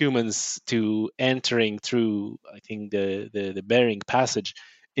humans to entering through, I think, the Bering Passage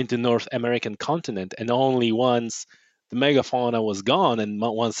into North American continent, and only once the megafauna was gone, and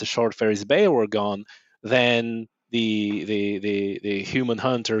once the short-faced bear were gone, then the human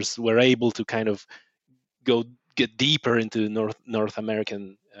hunters were able to kind of go get deeper into North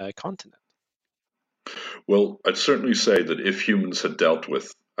American continent. Well, I'd certainly say that if humans had dealt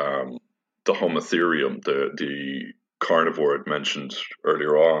with the Homotherium, the carnivore I'd mentioned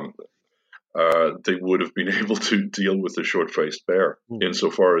earlier on, they would have been able to deal with the short-faced bear.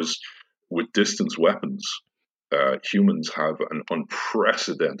 Insofar as with distance weapons, humans have an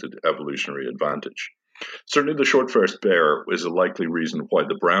unprecedented evolutionary advantage. Certainly, the short-faced bear is a likely reason why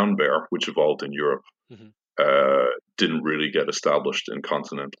the brown bear, which evolved in Europe, didn't really get established in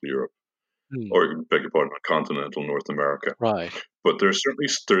continental Europe, or beg your pardon, continental North America. Right. But there's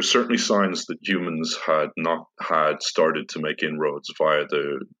certainly signs that humans had started to make inroads via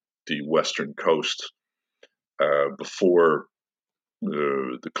the western coast before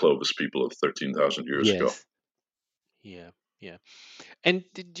the Clovis people of 13,000 years ago. Yes. Yeah. And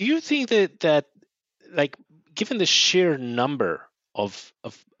do you think that like, given the sheer number of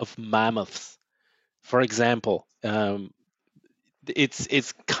mammoths, for example,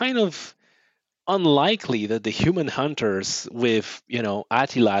 it's kind of unlikely that the human hunters with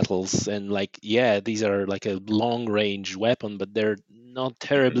atlatls and these are like a long range weapon, but they're not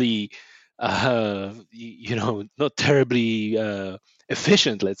terribly not terribly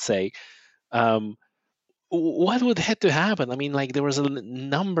efficient, let's say. What would have to happen? I mean, like, there was a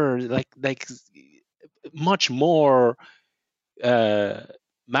number, like much more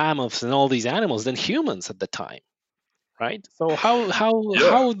mammoths and all these animals than humans at the time, right? So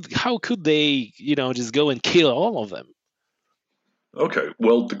how could they just go and kill all of them? Okay,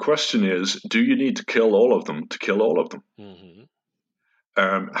 well, the question is, do you need to kill all of them to kill all of them?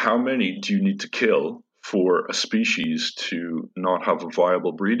 How many do you need to kill for a species to not have a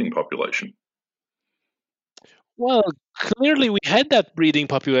viable breeding population? Well, clearly we had that breeding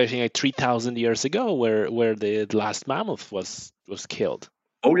population like 3,000 years ago, where the last mammoth was killed.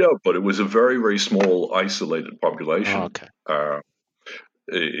 Oh yeah, but it was a very, very small, isolated population. Okay.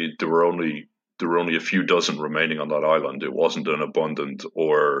 There were only a few dozen remaining on that island. It wasn't an abundant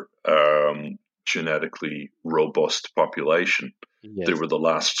or genetically robust population. Yes. They were the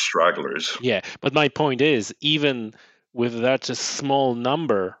last stragglers. Yeah, but my point is, even with that small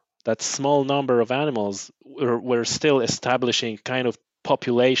number of animals, we're still establishing kind of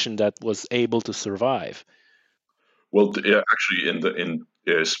population that was able to survive. Well, yeah, actually, in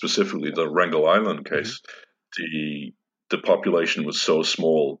specifically the Wrangel Island case, the population was so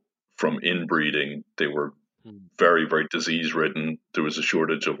small from inbreeding. They were very, very disease ridden. There was a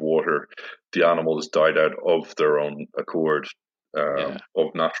shortage of water. The animals died out of their own accord,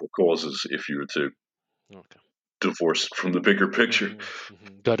 of natural causes. If you were to divorce from the bigger picture.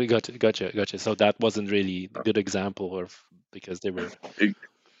 Gotcha. So that wasn't really a good example because they were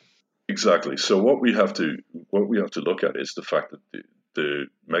exactly. So what we have to look at is the fact that the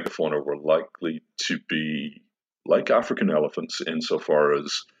megafauna were likely to be like African elephants insofar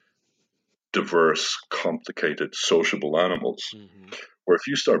as diverse, complicated, sociable animals. Where if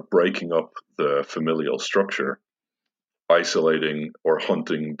you start breaking up the familial structure, isolating or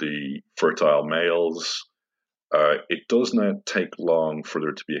hunting the fertile males, it does not take long for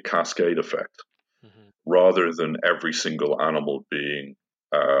there to be a cascade effect, rather than every single animal being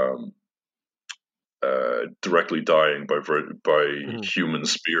directly dying by human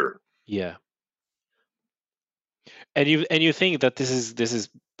spear. Yeah. And you think that this is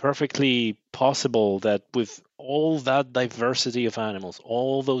perfectly possible, that with all that diversity of animals,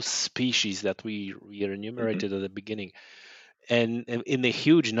 all those species that we enumerated at the beginning, and in the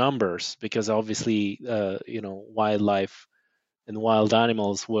huge numbers, because obviously wildlife and wild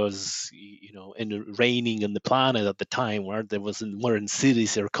animals was reigning on the planet at the time, where there weren't in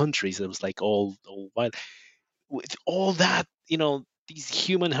cities or countries. It was like all wild. With all that, these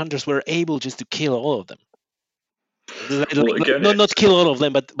human hunters were able just to kill all of them. Well, again, not kill all of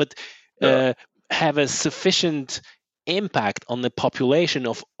them, but have a sufficient impact on the population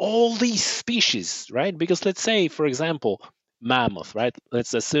of all these species, right? Because let's say, for example, mammoth, right?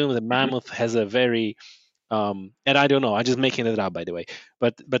 Let's assume the mammoth has a very and I don't know, I'm just making it up, by the way,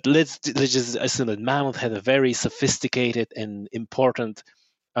 but let's just assume that mammoth had a very sophisticated and important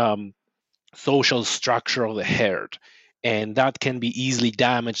social structure of the herd, and that can be easily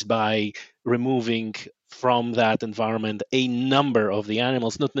damaged by removing from that environment a number of the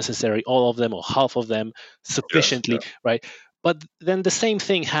animals, not necessarily all of them or half of them sufficiently, right? But then the same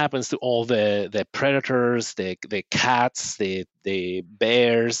thing happens to all the predators, the cats, the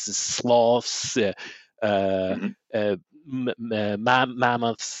bears, the sloths,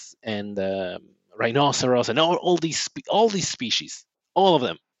 mammoths, and rhinoceros, and all these species, all of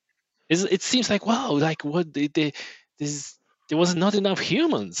them. It seems like, wow, like what there was not enough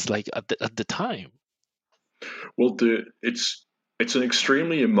humans like at the time. Well, it's It's an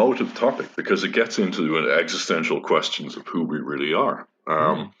extremely emotive topic because it gets into existential questions of who we really are.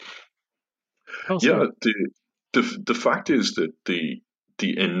 How Yeah, so? the fact is that the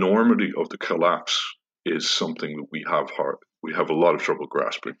enormity of the collapse is something that we have a lot of trouble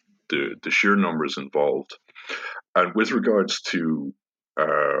grasping. The sheer numbers involved, and with regards to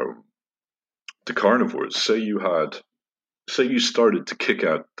uh, the carnivores, say you started to kick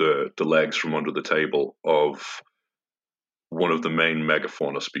out the legs from under the table of one of the main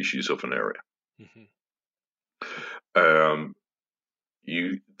megafauna species of an area. Mm-hmm. Um,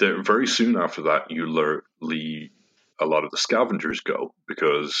 very soon after that you leave a lot of the scavengers go,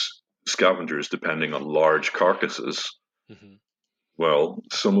 because scavengers, depending on large carcasses, Mm-hmm. well,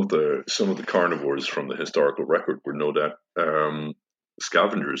 some of the carnivores from the historical record were no doubt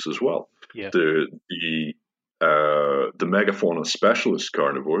scavengers as well. Yeah. The megafauna specialist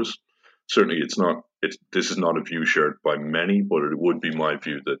carnivores, certainly this is not a view shared by many, but it would be my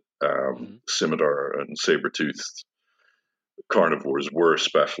view that Mm-hmm. scimitar and saber-toothed carnivores were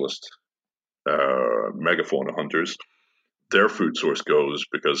specialist megafauna hunters. Their food source goes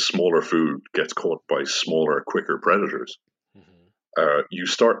because smaller food gets caught by smaller, quicker predators. Mm-hmm. You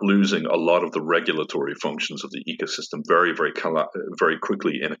start losing a lot of the regulatory functions of the ecosystem very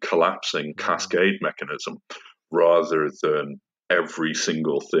quickly in a collapsing cascade mechanism, rather than every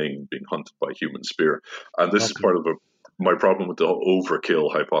single thing being hunted by human spear. And this is Okay. part of my problem with the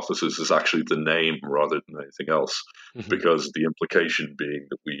overkill hypothesis is actually the name rather than anything else, Mm-hmm. because the implication being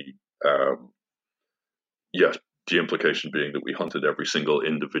that yes, the implication being that we hunted every single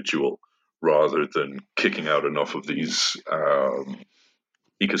individual rather than kicking out enough of these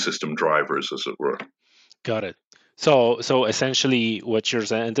ecosystem drivers, as it were. Got it. So essentially, what you're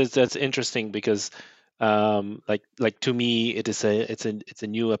saying, and that's interesting because, like to me, it's a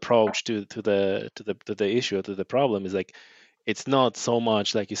new approach to the issue, to the problem. Is like, it's not so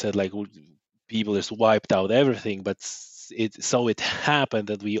much like you said, like people just wiped out everything, but it happened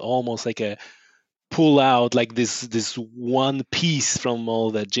that we almost like a pull out like this one piece from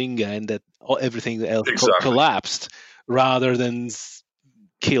all that Jenga, and that everything else Exactly. collapsed rather than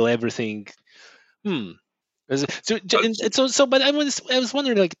kill everything. Hmm. But I was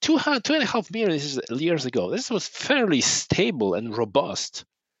wondering, like 2.5 million years ago, this was fairly stable and robust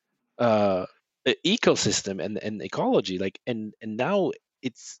uh, ecosystem and ecology. Like, and now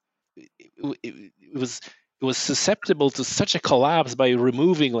it's it was susceptible to such a collapse by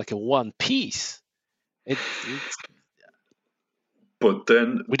removing like a one piece. It's But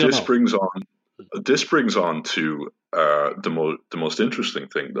then We don't know. this brings on to the most interesting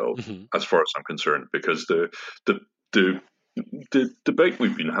thing, though, Hmm. as far as I'm concerned, because the the the debate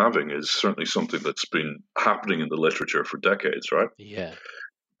we've been having is certainly something that's been happening in the literature for decades, right? Yeah.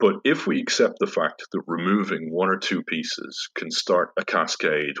 But if we accept the fact that removing one or two pieces can start a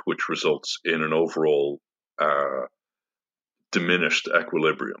cascade which results in an overall uh, diminished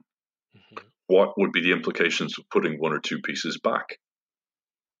equilibrium, Hmm. what would be the implications of putting one or two pieces back?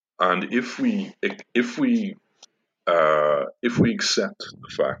 And if we accept the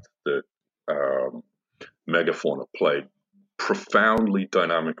fact that megafauna played profoundly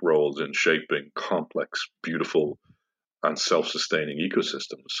dynamic roles in shaping complex, beautiful, and self-sustaining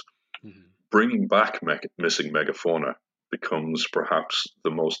ecosystems, Hmm. bringing back missing megafauna becomes perhaps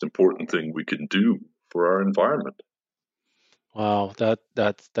the most important thing we can do for our environment. Wow,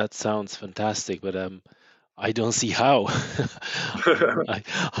 that sounds fantastic, but I don't see how.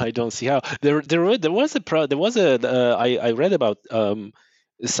 I don't see how. I read about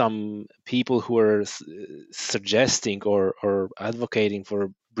some people who are suggesting or advocating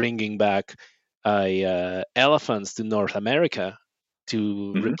for bringing back elephants to North America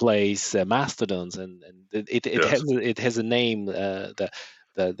to Hmm. replace mastodons, and Yes. it has a name, that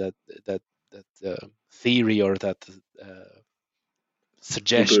that that theory, or that Well,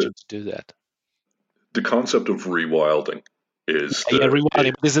 suggestion to do that. the concept of rewilding is Yeah,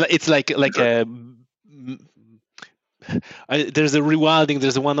 rewilding. But it's like is a a there's a rewilding.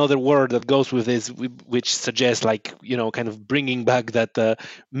 There's one other word that goes with this, which suggests, like, kind of bringing back that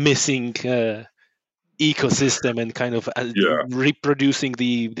missing ecosystem, and kind of yeah, reproducing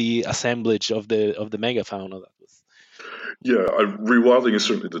the assemblage of the megafauna that was. yeah. Rewilding is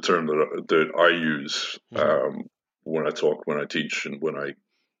certainly the term that I use Hmm. when I talk, when I teach, and when I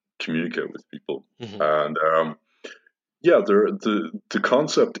communicate with people. Hmm. And yeah, the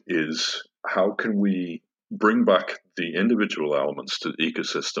concept is, how can we bring back the individual elements to the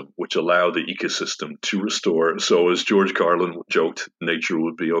ecosystem, which allow the ecosystem to restore. So, as George Carlin joked, nature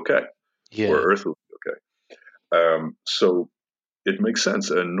would be okay, or Yeah. Earth would be okay. So it makes sense.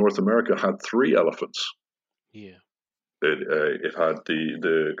 And North America had three elephants. Yeah. It had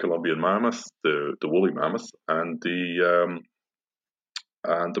the Columbian mammoth, the woolly mammoth, and the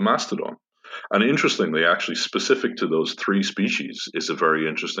mastodon. And interestingly, actually, specific to those three species is a very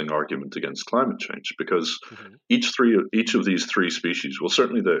interesting argument against climate change, because Mm-hmm. each of these three species, well,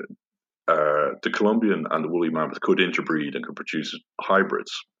 certainly the Columbian and the woolly mammoth could interbreed and could produce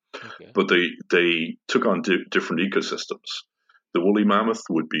hybrids, Okay. but they took on different ecosystems. The woolly mammoth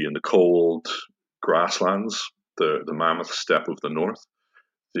would be in the cold grasslands, the mammoth steppe of the north.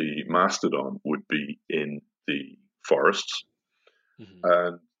 The mastodon would be in the forests, Mm-hmm.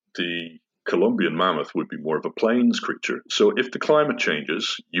 and the Columbian mammoth would be more of a plains creature. So if the climate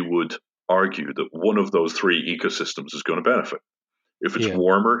changes, you would argue that one of those three ecosystems is going to benefit. If it's Yeah.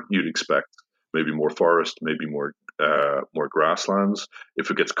 warmer, you'd expect maybe more forest, maybe more grasslands.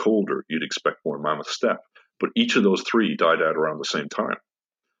 If it gets colder, you'd expect more mammoth steppe. But each of those three died out around the same time.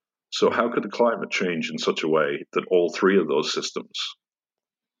 So Mm. how could the climate change in such a way that all three of those systems,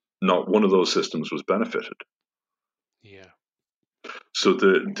 not one of those systems, was benefited? Yeah. So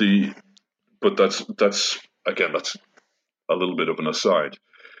but that's again, that's a little bit of an aside.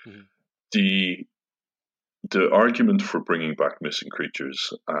 Mm-hmm. The the argument for bringing back missing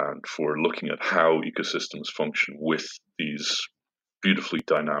creatures and for looking at how ecosystems function with these beautifully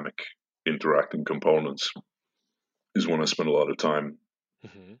dynamic interacting components is one I spend a lot of time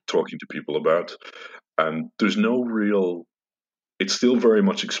Mm-hmm. talking to people about. And there's no real, it's still very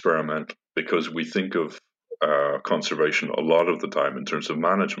much experimental, because we think of conservation a lot of the time in terms of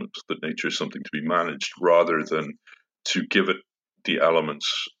management, that nature is something to be managed rather than to give it the elements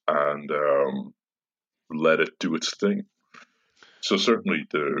and let it do its thing. So certainly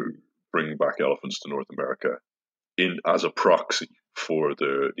the bringing back elephants to North America in as a proxy for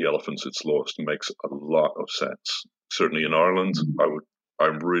the elephants it's lost makes a lot of sense. Certainly in Ireland,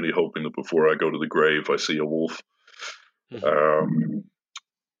 I'm really hoping that before I go to the grave, I see a wolf. Mm-hmm. Um,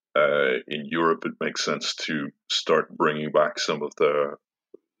 in Europe, it makes sense to start bringing back some of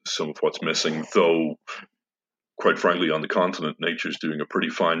what's missing. Though, quite frankly, on the continent, nature's doing a pretty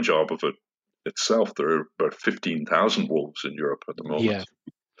fine job of it itself. There are about 15,000 wolves in Europe at the Yeah. moment.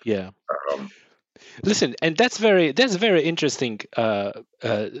 Yeah. Um, Listen, and that's very interesting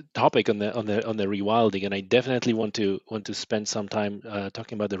topic on the rewilding, and I definitely want to spend some time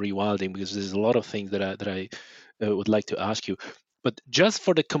talking about the rewilding, because there's a lot of things that I would like to ask you. But just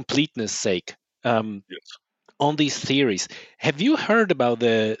for the completeness sake, yes. on these theories, have you heard about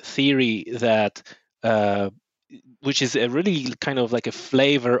the theory that uh, which is a really kind of like a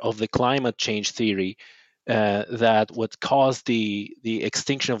flavor of the climate change theory, that what caused the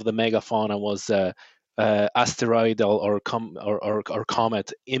extinction of the megafauna was asteroidal or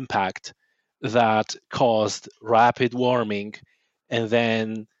comet impact that caused rapid warming, and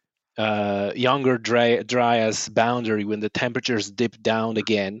then younger Dryas boundary when the temperatures dipped down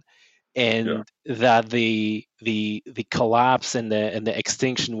again, Yeah. and that the collapse and the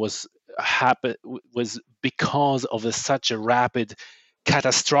extinction was because of such a rapid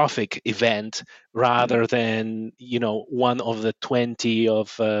catastrophic event, Mm. rather than one of the 20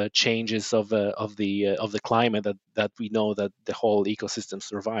 of changes of the climate that we know that the whole ecosystem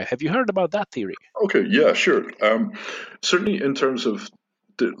survive. Have you heard about that theory? Okay, yeah, sure. Certainly, in terms of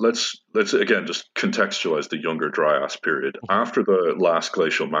let's again just contextualize the Younger Dryas period Mhm. after the last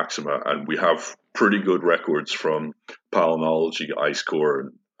glacial maxima, and we have pretty good records from palynology, ice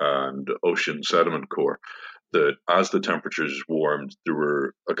core, and ocean sediment core. That as the temperatures warmed, there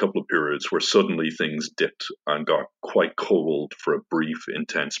were a couple of periods where suddenly things dipped and got quite cold for a brief,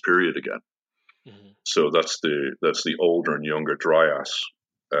 intense period again. Mhm. So that's the older and younger Dryas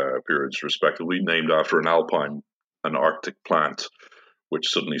periods, respectively, named after an alpine, an Arctic plant, which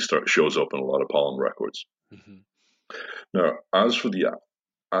suddenly shows up in a lot of pollen records. Mhm. Now, as for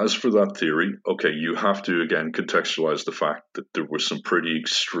that theory, okay, you have to again contextualize the fact that there were some pretty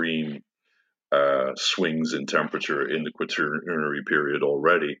extreme swings in temperature in the Quaternary period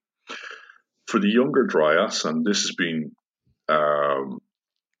already. For the younger Dryas, and this has been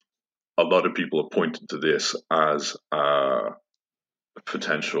a lot of people have pointed to this as a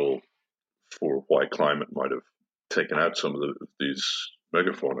potential for why climate might have taken out some of these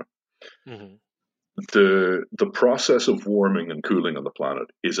megafauna. Mhm. The process of warming and cooling on the planet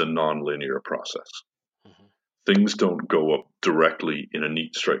is a non-linear process. Mhm. Things don't go up directly in a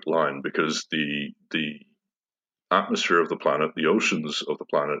neat straight line, because the atmosphere of the planet, the oceans of the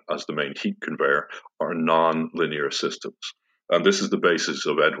planet as the main heat conveyor, are non-linear systems. And this is the basis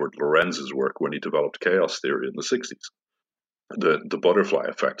of Edward Lorenz's work when he developed chaos theory in the 60s. The butterfly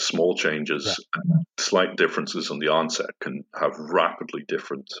effect, small Yeah. changes, slight differences on the onset can have rapidly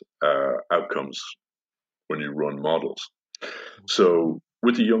different outcomes when you run models. So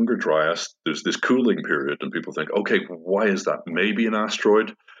with the younger Dryas, there's this cooling period, and people think, okay, why is that? Maybe an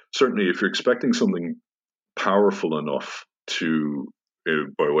asteroid. Certainly, if you're expecting something powerful enough to,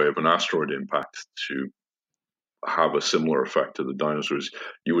 by way of an asteroid impact, to have a similar effect to the dinosaurs,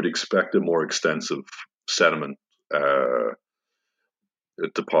 you would expect a more extensive sediment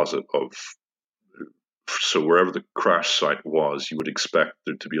deposit of. So wherever the crash site was, you would expect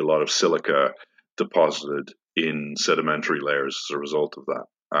there to be a lot of silica deposited in sedimentary layers as a result of that.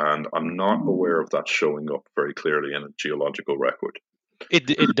 And I'm not aware of that showing up very clearly in a geological record.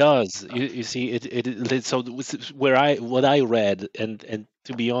 It does. You see so what I read, and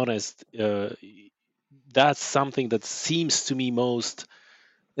to be honest, that's something that seems to me most,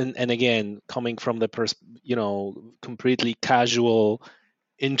 and again, coming from the completely casual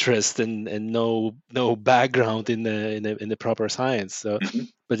interest and no background in the proper science. So,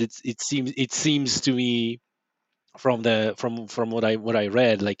 but it seems to me from what I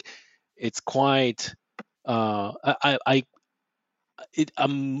read, like it's quite.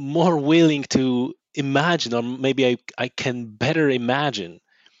 I'm more willing to imagine, or maybe I can better imagine,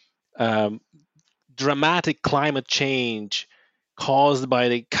 um, dramatic climate change caused by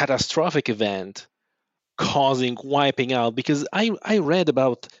the catastrophic event causing wiping out, because I read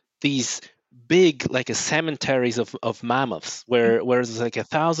about these big like cemeteries of mammoths where there's like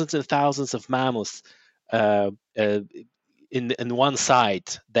thousands and thousands of mammoths uh, uh, in one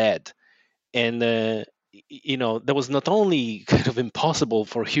site dead, and that was not only kind of impossible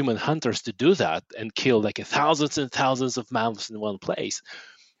for human hunters to do that and kill like thousands and thousands of mammoths in one place,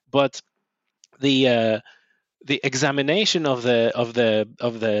 but the examination of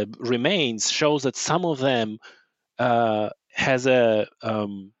the remains shows that some of them has a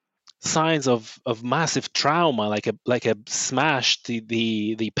signs of massive trauma, like a smashed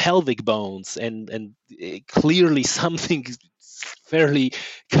the pelvic bones, and clearly something fairly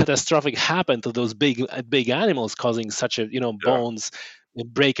catastrophic happened to those big animals, causing such a bones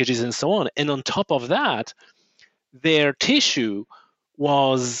breakages and so on. And on top of that, their tissue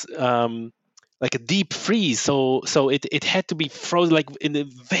was like a deep freeze, so it had to be frozen, like in a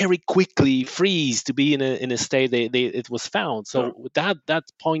very quickly freeze to be in a state it was found. So that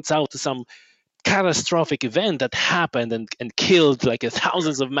points out to some catastrophic event that happened and killed like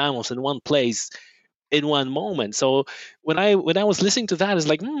thousands of mammals in one place in one moment. So when I was listening to that, it's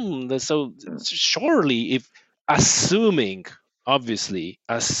like, so surely, if obviously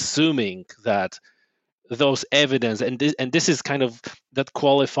assuming that those evidence, and this is kind of that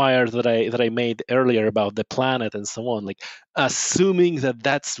qualifier that I made earlier about the planet and so on, like assuming that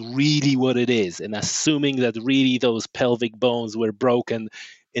that's really what it is, and assuming that really those pelvic bones were broken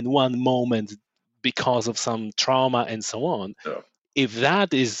in one moment because of some trauma and so on. If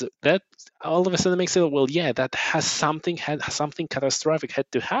that is that, all of a sudden makes it, well, yeah, that has something catastrophic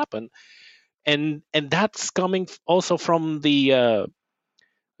had to happen, and that's coming also from the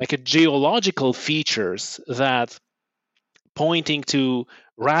like a geological features that pointing to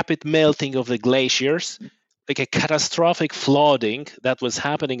rapid melting of the glaciers, like a catastrophic flooding that was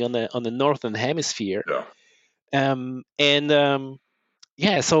happening on the northern hemisphere. So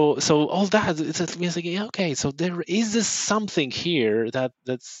all that, it's like, yeah, okay, so there is this something here that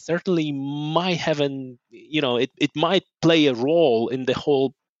certainly might have it might play a role in the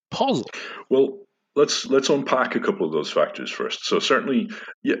whole puzzle. Well, let's unpack a couple of those factors first. So certainly,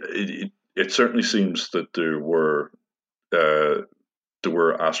 yeah, it certainly seems that there were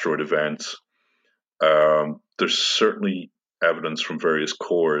asteroid events. There's certainly evidence from various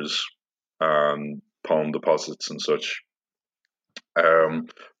cores and palm deposits and such.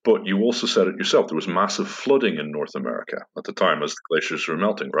 But you also said it yourself, there was massive flooding in North America at the time as the glaciers were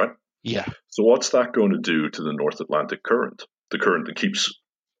melting, right? Yeah. So what's that going to do to the North Atlantic current? The current that keeps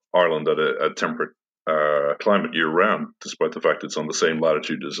Ireland at a temperate climate year-round, despite the fact it's on the same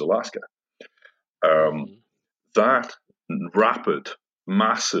latitude as Alaska. That rapid,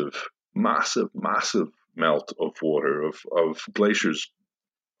 massive melt of water, of glaciers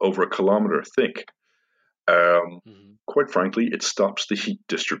over a kilometer thick, quite frankly, it stops the heat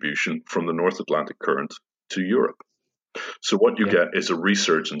distribution from the North Atlantic current to Europe. So what you get is a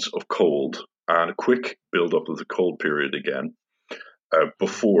resurgence of cold and a quick build-up of the cold period again,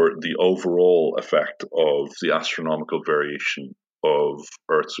 before the overall effect of the astronomical variation of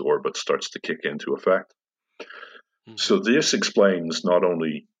Earth's orbit starts to kick into effect. So this explains not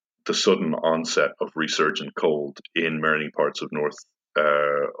only the sudden onset of resurgent cold in many parts of the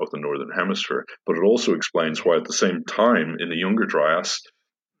northern hemisphere, but it also explains why at the same time in the younger Dryas,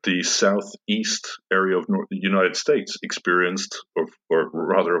 the southeast area of the United States experienced, or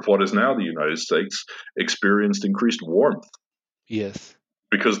rather of what is now the United States, experienced increased warmth Yes.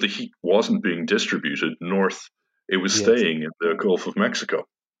 because the heat wasn't being distributed north. It was Yes. staying in the Gulf of Mexico.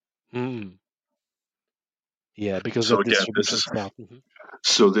 Mm. Yeah, because So of again, distribution stuff.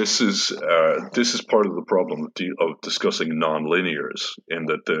 this is part of the problem of discussing nonlinears, in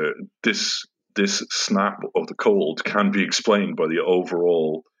that this snap of the cold can be explained by the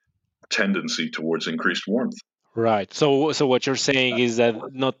overall tendency towards increased warmth. Right. So what you're saying is that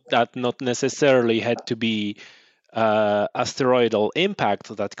not necessarily had to be asteroidal impact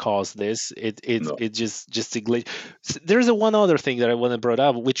that caused this. No. It just a glitch. There's one other thing that I want to bring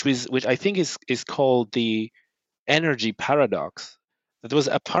up, which I think is called the energy paradox. That was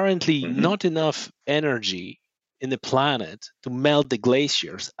apparently Mm-hmm. not enough energy in the planet to melt the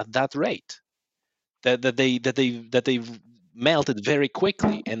glaciers at that rate. That they melted very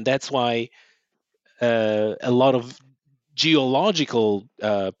quickly, and that's why a lot of geological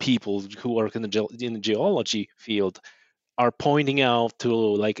people who work in the geology field are pointing out to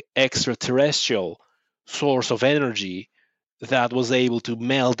like extraterrestrial source of energy that was able to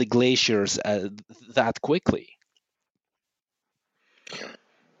melt the glaciers that quickly.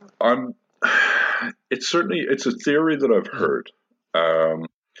 It's a theory that I've heard.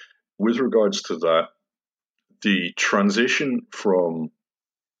 With regards to that, the transition from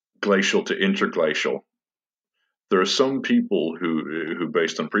glacial to interglacial, there are some people who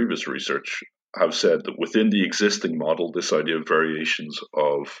based on previous research, have said that within the existing model, this idea of variations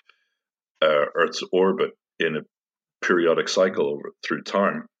of Earth's orbit in a periodic cycle through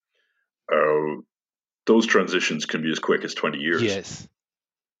time, those transitions can be as quick as 20 years. Yes.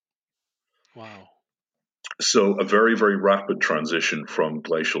 Wow. So a very, very rapid transition from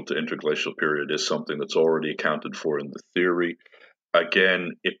glacial to interglacial period is something that's already accounted for in the theory.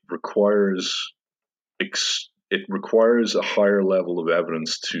 Again, it requires a higher level of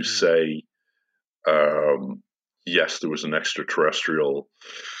evidence to say, yes, there was an extraterrestrial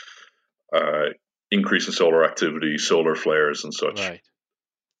increase in solar activity, solar flares, and such. Right.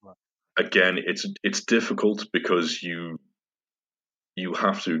 Again, it's difficult because you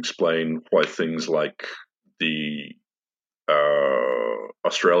have to explain why things like the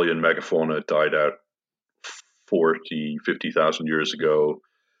Australian megafauna died out 50,000 years ago.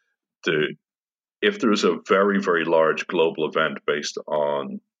 If there's a very, very large global event based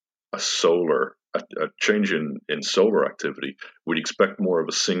on a change in solar activity, we'd expect more of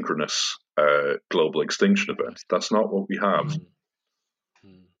a synchronous global extinction event. That's not what we have.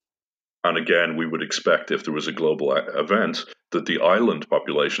 And again, we would expect, if there was a global event, that the island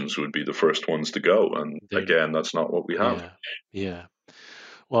populations would be the first ones to go. And again, that's not what we have. Yeah.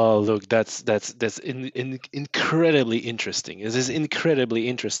 Well, look, that's incredibly interesting. This is incredibly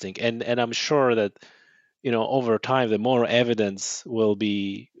interesting, and I'm sure that over time, the more evidence will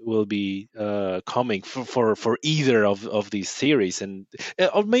be coming for either of these theories, and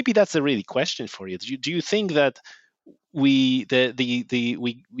or maybe that's a really question for you. Do you think that we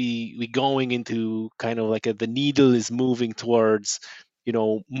going into kind of like the needle is moving towards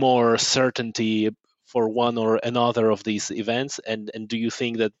more certainty for one or another of these events, and do you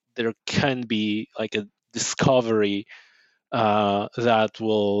think that there can be like a discovery that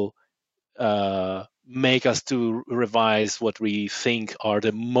will make us to revise what we think are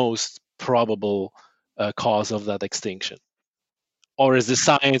the most probable cause of that extinction? Or is the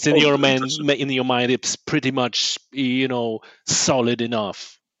science in your mind it's pretty much solid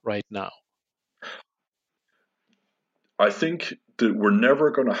enough right now? I think that we're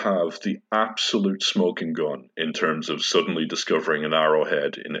never going to have the absolute smoking gun in terms of suddenly discovering an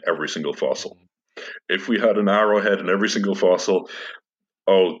arrowhead in every single fossil. If we had an arrowhead in every single fossil,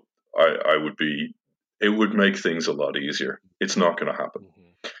 it would make things a lot easier. It's not going to happen.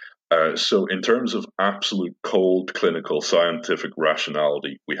 So in terms of absolute cold clinical scientific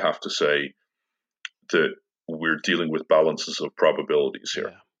rationality, we have to say that we're dealing with balances of probabilities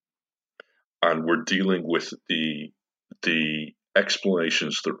here. And we're dealing with the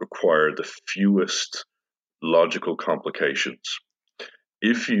explanations that require the fewest logical complications.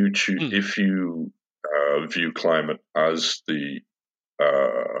 If you view climate as the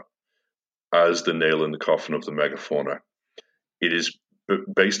nail in the coffin of the megafauna, it is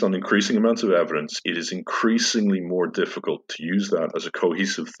based on increasing amounts of evidence. It is increasingly more difficult to use that as a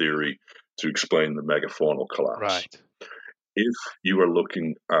cohesive theory to explain the megafaunal collapse. Right. If you are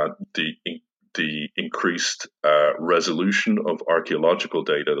looking at the increased resolution of archaeological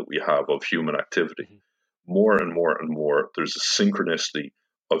data that we have of human activity, more and more and more, there's a synchronicity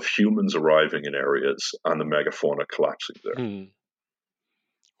of humans arriving in areas and the megafauna collapsing there.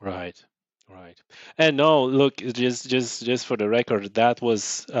 Right, right. And no, look, just for the record, that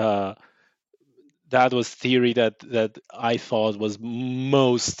was theory that I thought was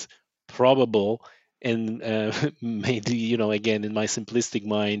most probable, and maybe, again, in my simplistic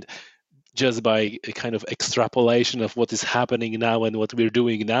mind, just by a kind of extrapolation of what is happening now and what we're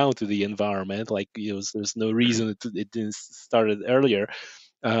doing now to the environment. Like, there's no reason it didn't started earlier.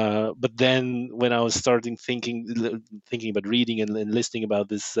 But then when I was starting thinking about reading and listening about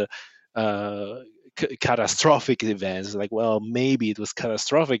this catastrophic events, like, well, maybe it was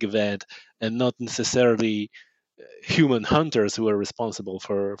catastrophic event and not necessarily human hunters who are responsible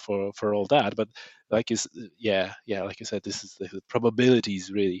for all that. But like you, yeah, like you said, this is the probabilities,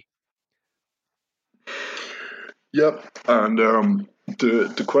 really. Yep. And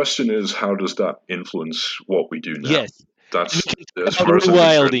the question is, how does that influence what we do now? Yes. And we That's, can as talk about far as I'm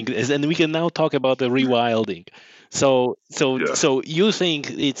concerned. rewilding, and we can now talk about the rewilding. So, so, Yeah. so you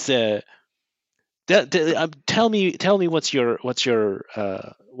think it's tell me what's your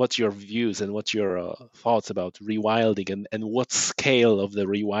views and what's your thoughts about rewilding, and what scale of the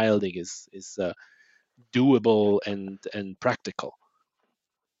rewilding is doable and practical.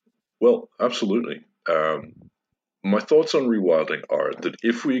 Well, absolutely. My thoughts on rewilding are that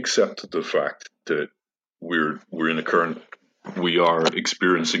if we accept the fact that we're in a current we are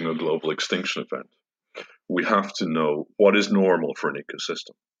experiencing a global extinction event, we have to know what is normal for an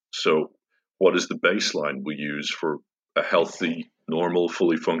ecosystem. So, what is the baseline we use for a healthy, normal,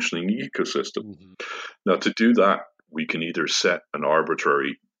 fully functioning ecosystem? Hmm. Now, to do that, we can either set an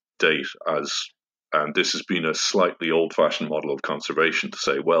arbitrary date and this has been a slightly old fashioned model of conservation to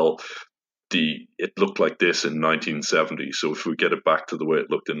say, well, it looked like this in 1970, so if we get it back to the way it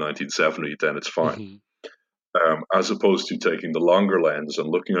looked in 1970, then it's fine. Hmm. As opposed to taking the longer lens and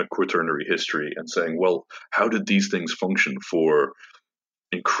looking at quaternary history and saying, well, how did these things function for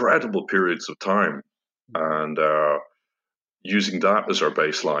incredible periods of time? And using that as our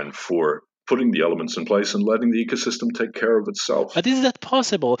baseline for putting the elements in place and letting the ecosystem take care of itself. But is that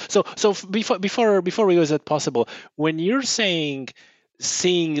possible? Before we go, is that possible? When you're saying,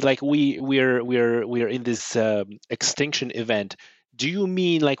 seeing like we're in this extinction event, do you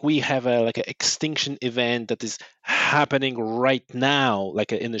mean like we have a like an extinction event that is happening right now,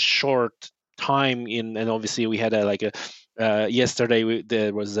 like in a short time? And obviously we had a like a yesterday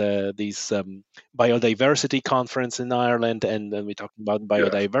there was this biodiversity conference in Ireland, and we talked about Yeah.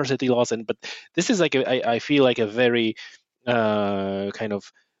 biodiversity loss, and but this is like I feel like a very kind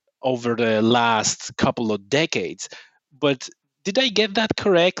of over the last couple of decades. But did I get that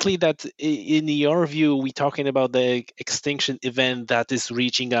correctly? That in your view, we're talking about the extinction event that is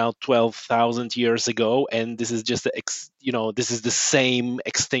reaching out 12,000 years ago, and this is just this is the same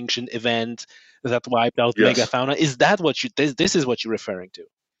extinction event that wiped out Yes. megafauna. Is that what you this is what you're referring to?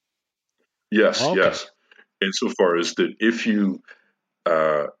 Yes. Okay. Yes. Insofar as that, if you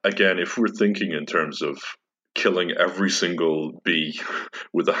again, if we're thinking in terms of killing every single bee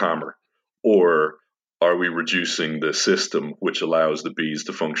with a hammer, or are we reducing the system which allows the bees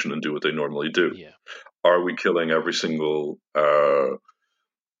to function and do what they normally do? Yeah. Are we killing every single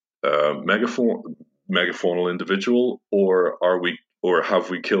megafaunal individual, or have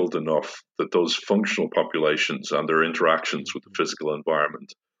we killed enough that those functional populations and their interactions with the Mhm. physical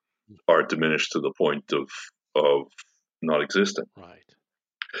environment are diminished to the point of not existing? Right.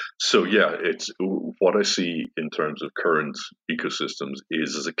 So yeah, it's what I see in terms of current ecosystems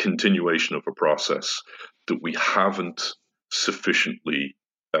is as a continuation of a process that we haven't sufficiently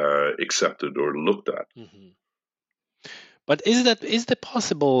accepted or looked at. Hmm. But is that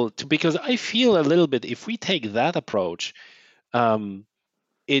possible to, because I feel a little bit, if we take that approach, um,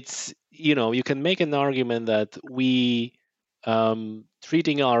 it's, you can make an argument that we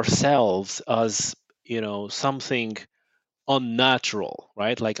treating ourselves as, something unnatural,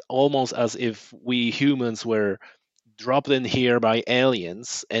 right? Like almost as if we humans were dropped in here by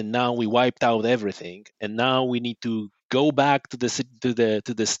aliens, and now we wiped out everything, and now we need to go back to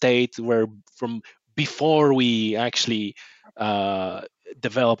the state where from before we actually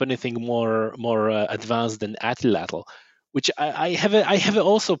develop anything more advanced than atlatl, which I have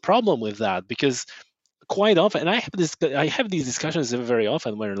also problem with that, because quite often, and I have these discussions very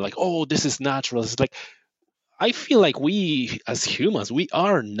often where like, oh, this is natural. It's like, I feel like we as humans, we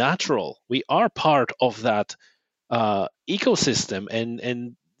are natural, we are part of that ecosystem,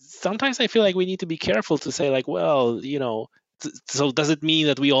 and sometimes I feel like we need to be careful to say like, well, so does it mean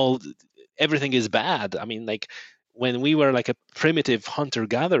that everything is bad? I mean, like, when we were like a primitive hunter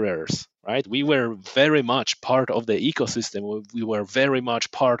gatherers, right, we were very much part of the ecosystem. We were very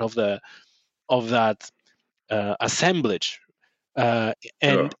much part of that assemblage. uh,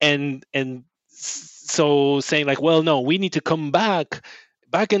 Yeah. and so saying like, well, no, we need to come back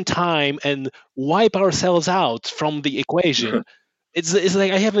in time and wipe ourselves out from the equation. It's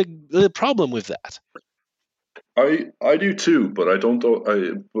like I have a problem with that. I do too, but I don't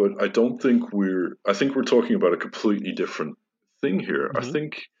think I think we're talking about a completely different thing here. I Hmm.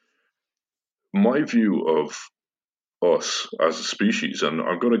 think my view of us as a species, and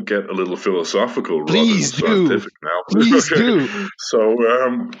I'm going to get a little philosophical rather than Please do, scientific now. please Okay, do.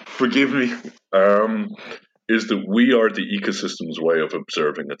 so forgive me. Um, is that we are the ecosystem's way of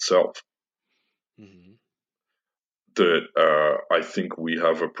observing itself. Hmm. That I think we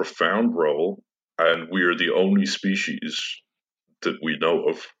have a profound role, and we are the only species that we know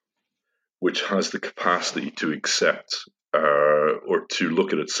of which has the capacity to accept or to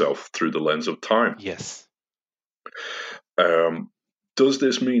look at itself through the lens of time. Yes. Um, does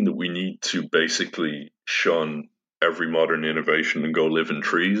this mean that we need to basically shun every modern innovation and go live in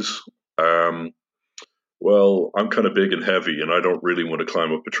trees? Um, well, I'm kind of big and heavy, and I don't really want to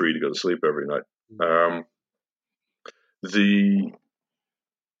climb up a tree to go to sleep every night. Mm. Um, the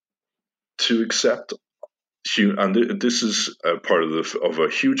to accept, and this is a part of a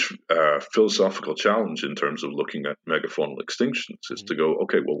huge philosophical challenge in terms of looking at megafaunal extinctions, is Mhm. to go,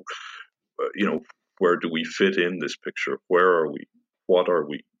 okay, well, where do we fit in this picture? Where are we? What are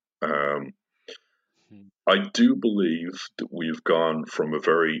we? Um, Mhm. I do believe that we've gone from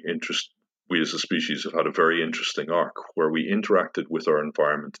we as a species have had a very interesting arc where we interacted with our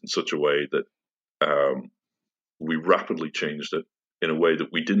environment in such a way that um, we rapidly changed it in a way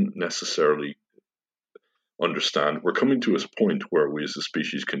that we didn't necessarily understand. We're coming to a point where we as a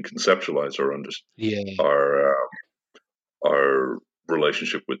species can conceptualize Yeah. our our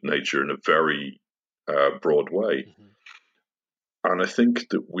relationship with nature in a very broad way. Mhm. And I think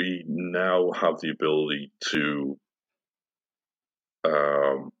that we now have the ability to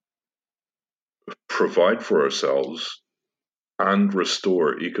um, provide for ourselves and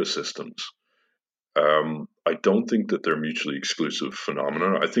restore ecosystems. I don't think that they're mutually exclusive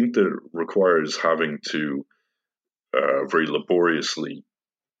phenomena. I think that it requires having to very laboriously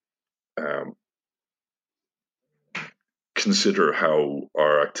um, consider how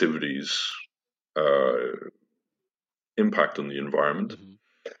our activities uh, impact on the environment. Mhm.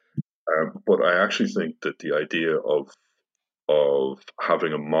 But I actually think that the idea of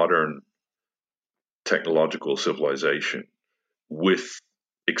having a modern technological civilization with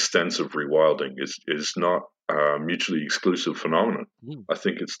extensive rewilding is not a mutually exclusive phenomenon. Mm. I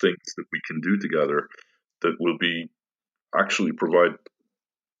think it's things that we can do together that will be actually provide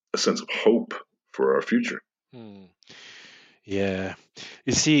a sense of hope for our future. Mm. Yeah.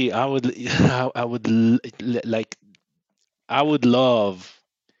 You see, I would, like, I would love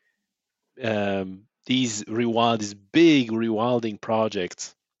these big rewilding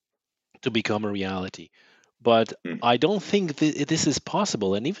projects to become a reality, but Mm. I don't think this is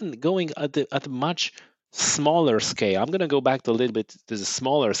possible. And even going at a much smaller scale, I'm gonna go back to a little bit to the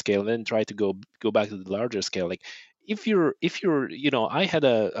smaller scale, and then try to go back to the larger scale. Like, if you're, I had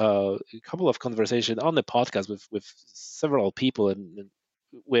a couple of conversations on the podcast with several people, and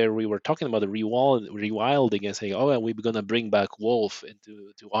where we were talking about the rewilding and saying, oh, and we're gonna bring back wolf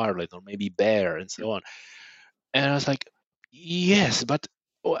into to Ireland, or maybe bear, and so on. And I was like, yes, but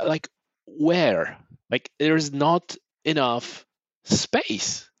like, where? Like, there's not enough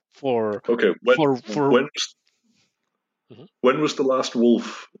space for Okay, for. Mhm. when was the last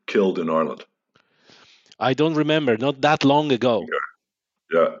wolf killed in Ireland? I don't remember. Not that long ago. Okay.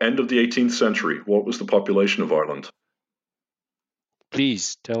 Yeah, end of the 18th century. What was the population of Ireland?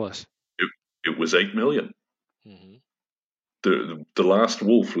 Please tell us. It, it was 8 million. Hmm. The last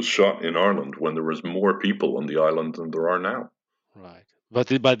wolf was shot in Ireland when there was more people on the island than there are now. Right, but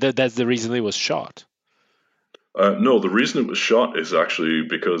that's the reason it was shot. No, the reason it was shot is actually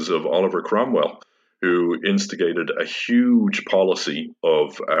because of Oliver Cromwell, who instigated a huge policy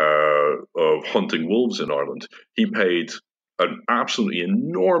of hunting wolves in Ireland. He paid an absolutely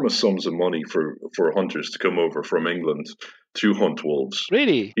enormous sums of money for hunters to come over from England to hunt wolves.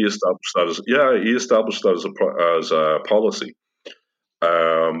 Really? He established that as a policy,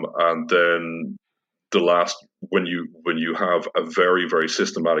 and then the last when you have a very very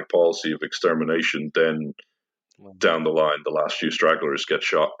systematic policy of extermination, then Mhm. down the line, the last few stragglers get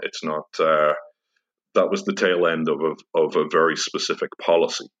shot. It's not. That was the tail end of a very specific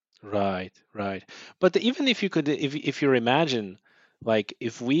policy. Right, right. But even if you could, if you imagine, like,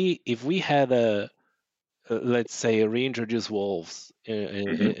 if we had let's say, reintroduce wolves Hmm.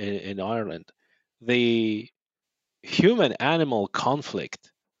 in Ireland, the human animal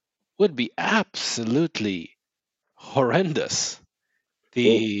conflict would be absolutely horrendous.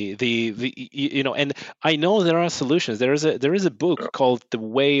 And I know there are solutions. There is a book called The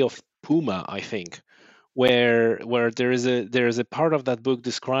Way of Puma, I think, where there is a part of that book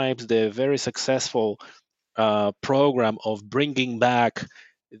describes the very successful program of bringing back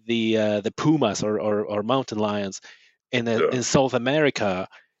the pumas or mountain lions in South America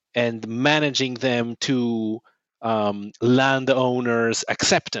and managing them to landowners'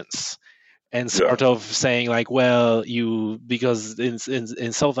 acceptance and sort of saying like, well, because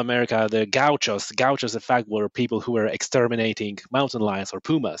in South America the gauchos in fact were people who were exterminating mountain lions or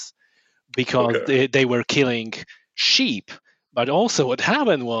pumas because they were killing sheep. But also what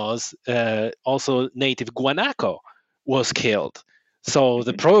happened was also native guanaco was killed. So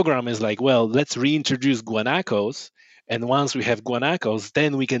the program is like, well, let's reintroduce guanacos. And once we have guanacos,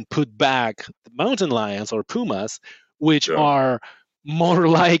 then we can put back the mountain lions or pumas, which are more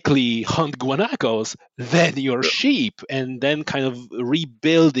likely hunt guanacos than your sheep, and then kind of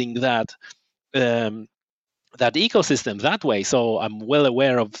rebuilding that that ecosystem that way. So I'm well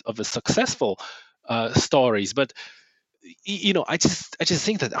aware of the successful stories, but I just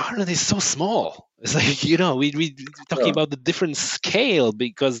think that Ireland is so small. It's like we talking about the different scale,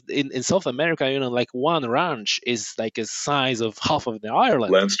 because in South America, like one ranch is like a size of half of the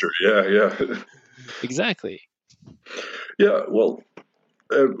Ireland. Leinster, yeah. Exactly. Yeah, well,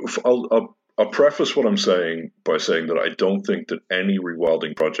 I'll preface what I'm saying by saying that I don't think that any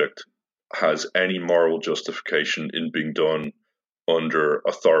rewilding project has any moral justification in being done under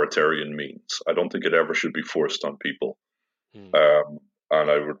authoritarian means. I don't think it ever should be forced on people. And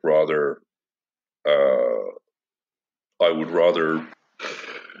I would rather, I would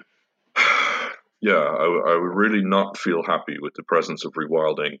really not feel happy with the presence of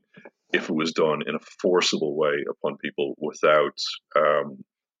rewilding if it was done in a forcible way upon people without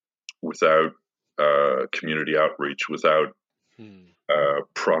community outreach, without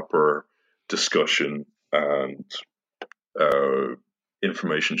proper discussion and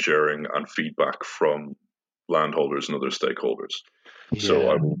information sharing and feedback from landholders and other stakeholders. Yeah.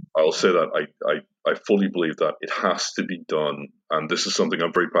 So I'll say that I fully believe that it has to be done, and this is something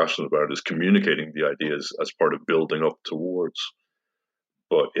I'm very passionate about, is communicating the ideas as part of building up towards,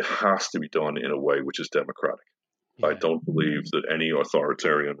 but it has to be done in a way which is democratic. Yeah. I don't believe that any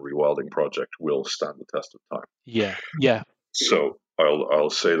authoritarian rewilding project will stand the test of time. Yeah. So I'll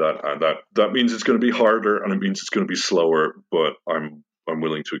say that, and that means it's going to be harder, and it means it's going to be slower, but I'm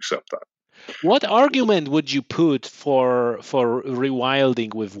willing to accept that. What argument would you put for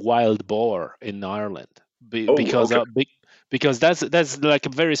rewilding with wild boar in Ireland? Because that's like a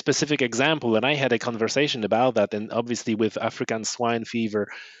very specific example, and I had a conversation about that, and obviously with African swine fever,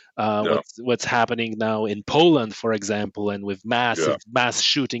 what's happening now in Poland, for example, and with mass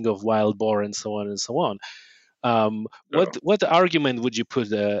shooting of wild boar and so on and so on. What argument would you put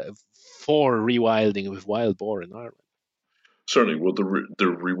for rewilding with wild boar in Ireland? Certainly. Well, the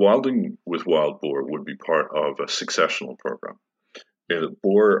rewilding with wild boar would be part of a successional program.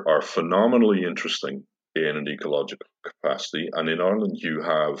 Boar are phenomenally interesting in an ecological capacity, and in Ireland you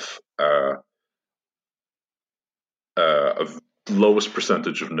have a lowest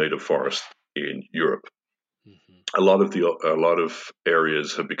percentage of native forest in Europe. Mm-hmm. A lot of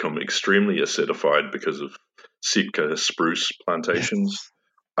areas have become extremely acidified because of Sitka spruce plantations,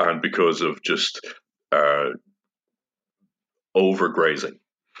 and because of just overgrazing.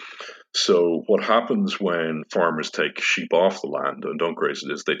 So what happens when farmers take sheep off the land and don't graze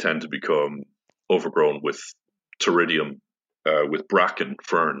it is they tend to become overgrown with pteridium, with bracken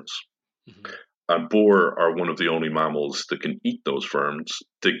ferns. Mm-hmm. And boar are one of the only mammals that can eat those ferns,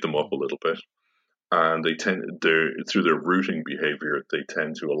 dig them up a little bit, and through their rooting behavior, they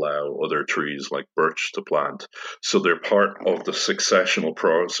tend to allow other trees like birch to plant. So they're part of the successional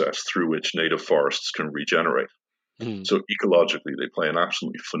process through which native forests can regenerate. Mm. So ecologically, they play an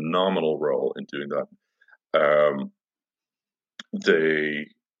absolutely phenomenal role in doing that. They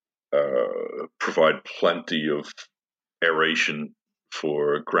provide plenty of aeration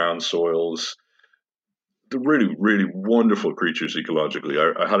for ground soils. They're really, really wonderful creatures ecologically.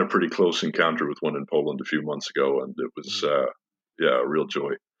 I had a pretty close encounter with one in Poland a few months ago, and it was, a real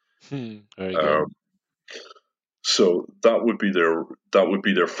joy. Very good. So that would be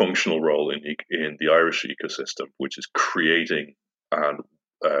their functional role in the Irish ecosystem, which is creating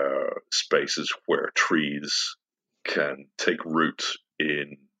spaces where trees can take root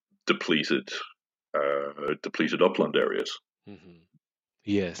in depleted upland areas. Mm-hmm.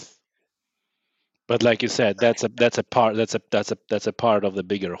 Yes, but like you said, that's a part of the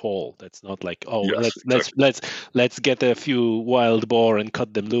bigger whole. That's not like let's get a few wild boar and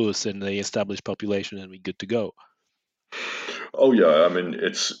cut them loose in the established population and we're good to go. Oh yeah, I mean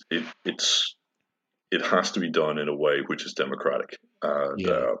it has to be done in a way which is democratic and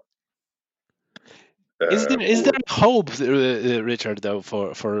Yeah. Is there for hope, Richard, though,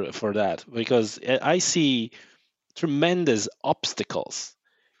 for that? Because I see tremendous obstacles,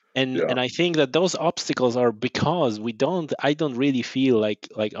 yeah and I think that those obstacles are because I don't really feel like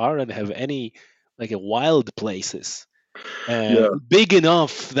Ireland have any like a wild places yeah. big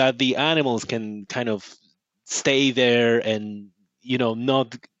enough that the animals can kind of stay there and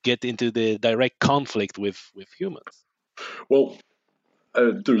not get into the direct conflict with humans. Well,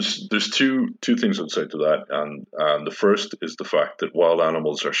 there's two things I'd say to that, and the first is the fact that wild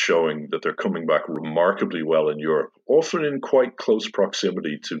animals are showing that they're coming back remarkably well in Europe, often in quite close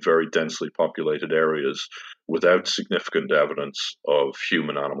proximity to very densely populated areas, without significant evidence of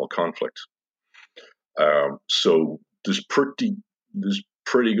human-animal conflict. So there's pretty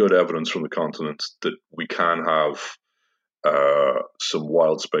good evidence from the continent that we can have some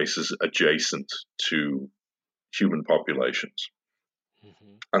wild spaces adjacent to human populations.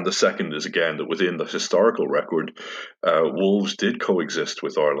 Hmm. And the second is again that within the historical record, wolves did coexist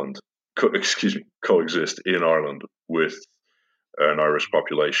with Ireland. Coexist in Ireland with an Irish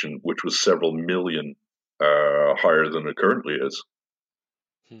population which was several million higher than it currently is.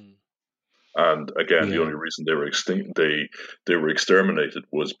 Hmm. And again, the Yeah, only reason they were extinct, they were exterminated,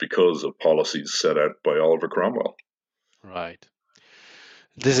 was because of policies set out by Oliver Cromwell. right.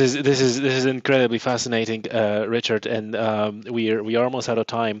 This is incredibly fascinating, Richard, and we are almost out of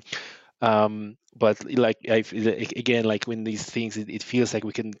time. But like again, like when these things, it feels like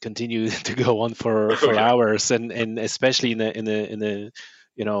we can continue to go on Oh for yeah, hours, and especially in the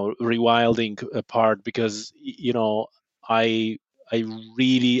rewilding part, because I I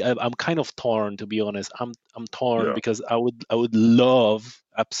I'm kind of torn, to be honest. I'm torn yeah, because I would love,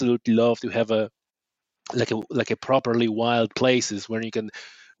 absolutely love, to have a like a properly wild places where you can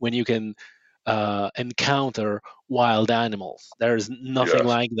when you can encounter wild animals. There's nothing yes,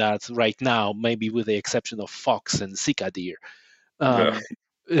 like that right now, maybe with the exception of fox and sika deer. yeah, Um,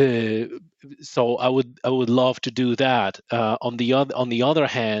 uh, so I would love to do that. On the other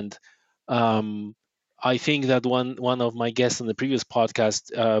hand, um, I think that one of my guests on the previous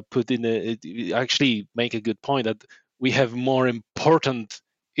podcast put in actually make a good point that we have more important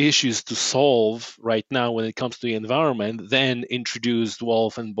issues to solve right now when it comes to the environment than introduce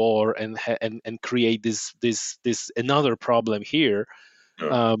wolf and boar and create this another problem here.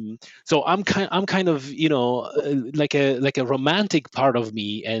 yeah, So I'm kind of like a romantic part of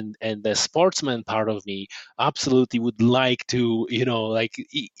me and the sportsman part of me absolutely would like to like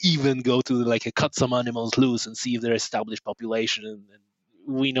even go to like a cut some animals loose and see if they're established population, and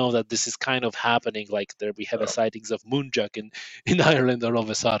we know that this is kind of happening, like there we have a yeah, sightings of moonjack in Ireland all of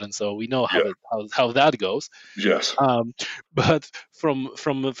a sudden, so we know how yeah, that how that goes. yes, um, but from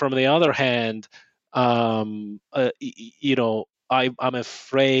the other hand, I'm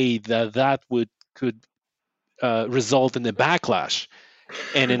afraid that that would could result in a backlash,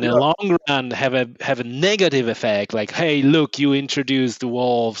 and in the yeah. long run have a negative effect. Like, hey, look, you introduced the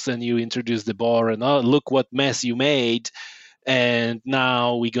wolves and you introduced the boar, and oh, look what mess you made. And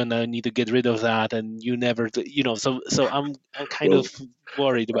now we're gonna need to get rid of that, and you never, So I'm kind of Well,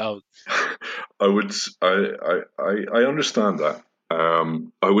 worried about. I would, I understand that.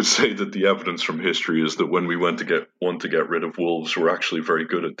 I would say that the evidence from history is that when we went to want to get rid of wolves, we're actually very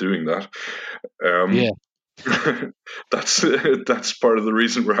good at doing that. Yeah. Um, that's part of the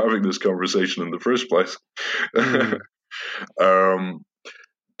reason we're having this conversation in the first place. Mm, um,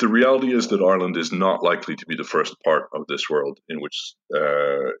 the reality is that Ireland is not likely to be the first part of this world in which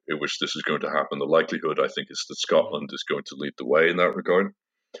this is going to happen. The likelihood, I think, is that mm, Scotland is going to lead the way in that regard.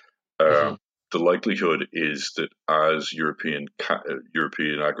 Um, mhm, the likelihood is that as European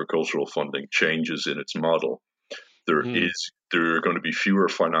agricultural funding changes in its model, mm, there are going to be fewer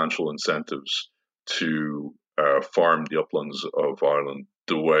financial incentives to farm the uplands of Ireland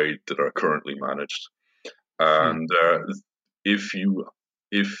the way that are currently managed. mm, And if you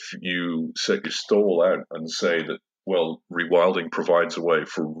if you set your stall out and say that, well, rewilding provides a way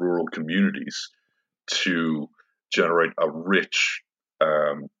for rural communities to generate a rich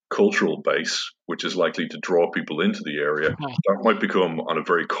cultural base, which is likely to draw people into the area, that might become, on a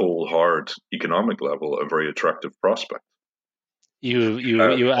very cold, hard economic level, a very attractive prospect. Uh,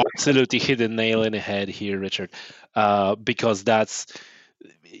 You absolutely hit the nail in the head here, Richard. Because that's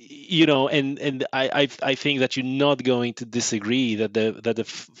and I think that you're not going to disagree that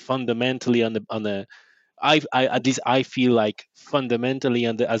fundamentally on the I at least I feel like fundamentally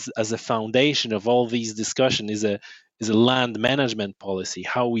on the as a foundation of all these discussion is a land management policy,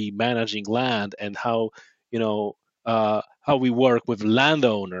 how we managing land, and how you know how we work with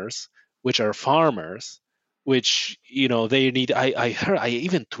landowners, which are farmers, which they need. I heard, I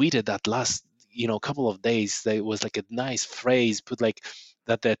even tweeted that last couple of days. There was like a nice phrase put like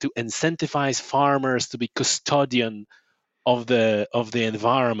that to incentivize farmers to be custodian of the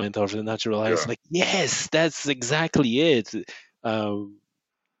environment, of the natural life. It's Yeah, like, yes, that's exactly it. Um,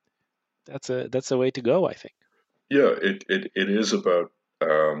 that's a way to go, I think. yeah. It is about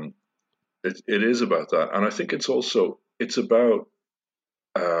it is about that, and I think it's about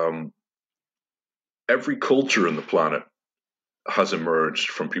um, every culture in the planet has emerged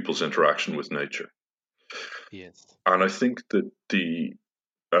from people's interaction with nature, Yes. and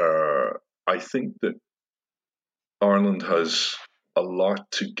uh, I think that Ireland has a lot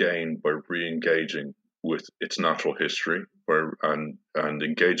to gain by re-engaging with its natural history, and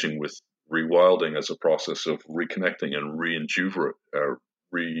engaging with rewilding as a process of reconnecting and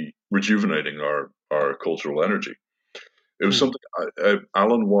rejuvenating our cultural energy. It was Hmm. something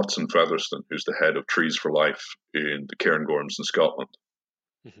Alan Watson Featherston, who's the head of Trees for Life in the Cairngorms in Scotland.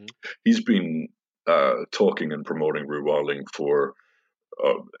 Hmm. He's been talking and promoting rewilding for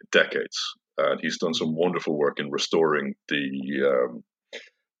decades. And he's done some wonderful work in restoring the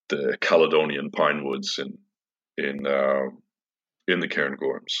Caledonian pine woods in the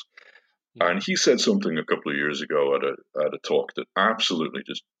Cairngorms. Hmm. And he said something a couple of years ago at a talk that absolutely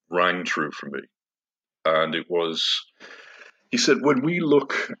just rang true for me. And it was, he said, when we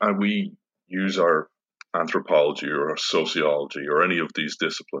look and we use our anthropology or our sociology or any of these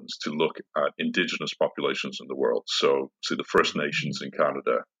disciplines to look at indigenous populations in the world, so see the First Nations in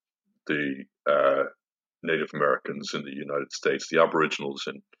Canada, the Native Americans in the United States, the Aboriginals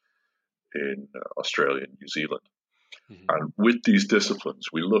in Australia and New Zealand. Hmm. And with these disciplines,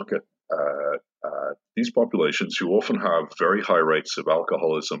 we look at these populations who often have very high rates of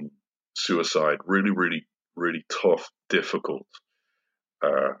alcoholism, suicide, really, really, really tough, difficult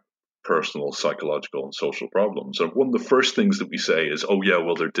uh, personal, psychological, and social problems. And one of the first things that we say is, "Oh yeah,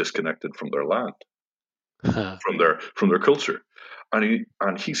 well they're disconnected from their land, from their culture."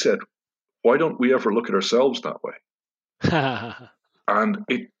 And he said, "Why don't we ever look at ourselves that way?" And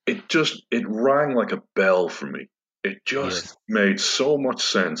it rang like a bell for me. It just Yes. made so much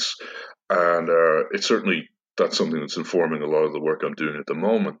sense, and it certainly that's something that's informing a lot of the work I'm doing at the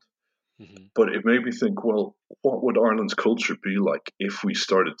moment. Hmm. But it made me think, well, what would Ireland's culture be like if we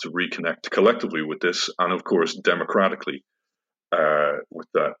started to reconnect collectively with this, and of course democratically with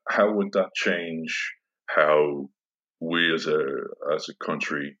that? How would that change how we as a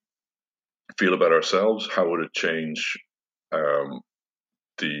country feel about ourselves? How would it change um,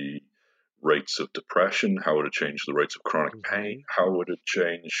 the rates of depression? How would it change the rates of chronic pain?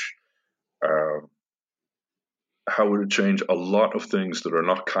 Hmm. Um, how would it change a lot of things that are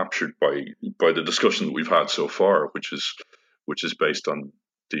not captured by the discussion that we've had so far, which is based on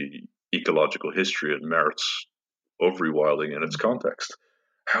the ecological history and merits of rewilding in its context?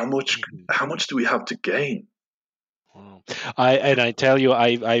 How much Hmm. how much do we have to gain? Wow. I tell you,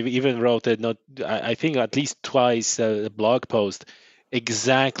 I've even wrote a not I think at least twice a blog post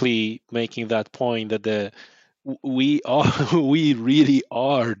exactly making that point that we are we really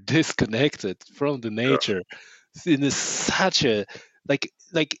are disconnected from the Yeah, nature in such a like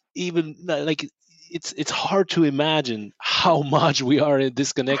even like it's hard to imagine how much we are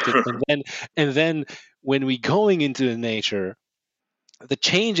disconnected, and then when we going into the nature, the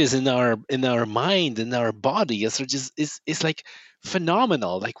changes in our mind, in our body is like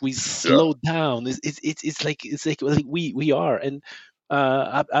phenomenal. Like we yeah, slow down. It's like we are. And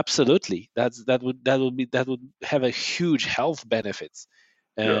absolutely, that would have a huge health benefits.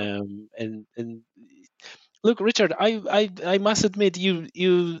 yeah. And look, Richard, I must admit,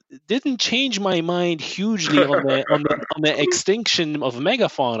 you didn't change my mind hugely on the extinction of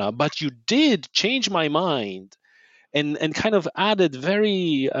megafauna, but you did change my mind and kind of added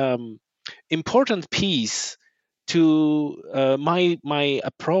very important piece to my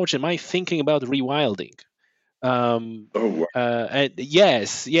approach and my thinking about rewilding. Oh, wow. And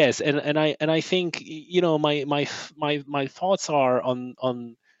yes, and I think my thoughts are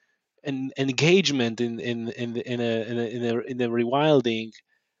on an engagement in a rewilding,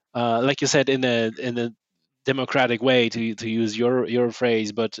 like you said, in a democratic way, to use your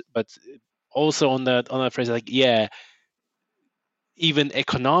phrase, but also on that phrase, like, yeah, even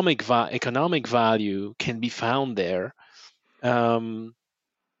economic value can be found there. um,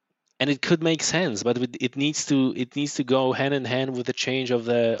 and it could make sense, but it needs to go hand in hand with the change of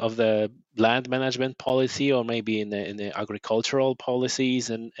the land management policy, or maybe in the agricultural policies,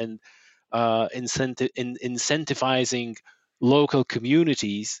 and incentivizing local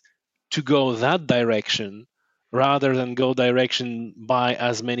communities to go that direction, rather than go direction buy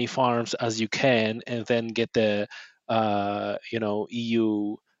as many farms as you can and then get the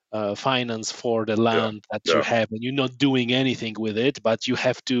EU finance for the Yeah, land that you yeah, have, and you're not doing anything with it, but you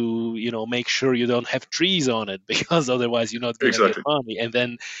have to make sure you don't have trees on it because otherwise you're not going to get exactly. money,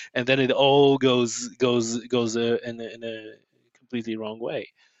 and then it all goes in a completely wrong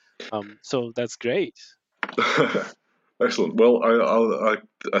way. So that's great. Excellent. Well,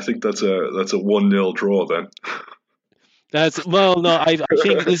 I think that's a 1-0 draw then. That's well, no, I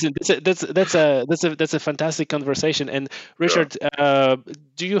think listen, that's a fantastic conversation. And Yeah. Richard,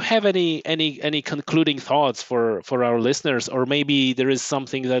 do you have any concluding thoughts for our listeners, or maybe there is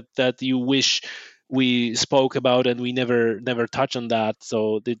something that you wish we spoke about and we never touch on that?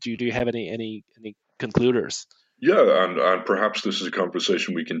 So do you have any concluders? Yeah, and perhaps this is a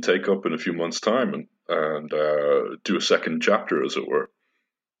conversation we can take up in a few months' time and do a second chapter, as it were.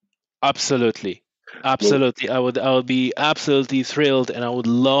 Absolutely. Well, Absolutely. I would be absolutely thrilled, and I would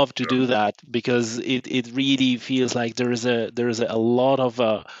love to do that because it really feels like there is a lot of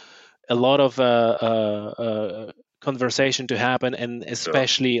conversation to happen, and yeah,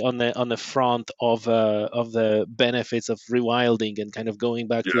 especially on the front of the benefits of rewilding and kind of going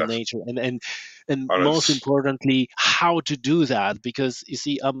back to yes, nature, and and most it's importantly how to do that, because you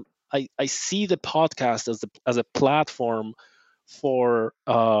see, I see the podcast as a platform for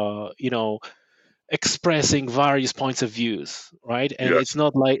expressing various points of views, right? And it's yes,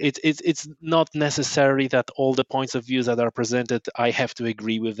 not like it's not necessary that all the points of views that are presented I have to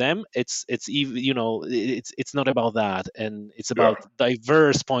agree with them. It's even it's not about that, and it's yeah, about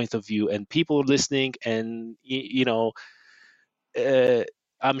diverse points of view and people listening, and uh,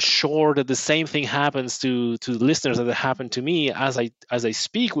 I'm sure that the same thing happens to the listeners that it happened to me as I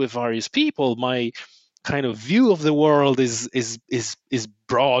speak with various people. My kind of view of the world is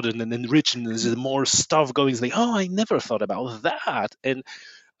broadened and enriched, and there's more stuff going. It's like, oh, I never thought about that, and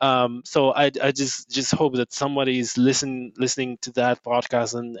so I just hope that somebody is listening to that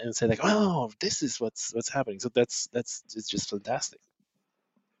podcast and say like, oh, this is what's happening. So that's it's just fantastic.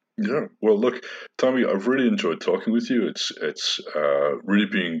 yeah. Well, look, Tommy, I've really enjoyed talking with you. It's really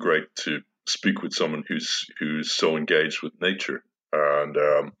been great to speak with someone who's so engaged with nature, and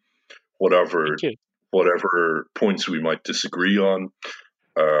Thank whatever you. whatever points we might disagree on,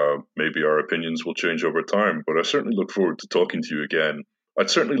 maybe our opinions will change over time. But I certainly look forward to talking to you again. I'd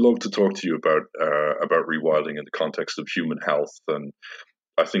certainly love to talk to you about rewilding in the context of human health, and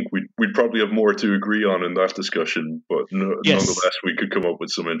I think we'd probably have more to agree on in that discussion. But Yes. nonetheless, we could come up with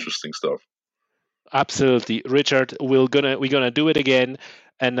some interesting stuff. Absolutely, Richard. We're gonna do it again.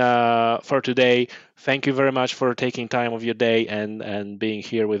 And for today, thank you very much for taking time of your day and being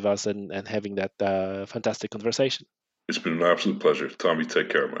here with us and having that fantastic conversation. It's been an absolute pleasure, Tommy. Take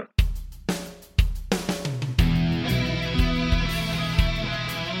care, man.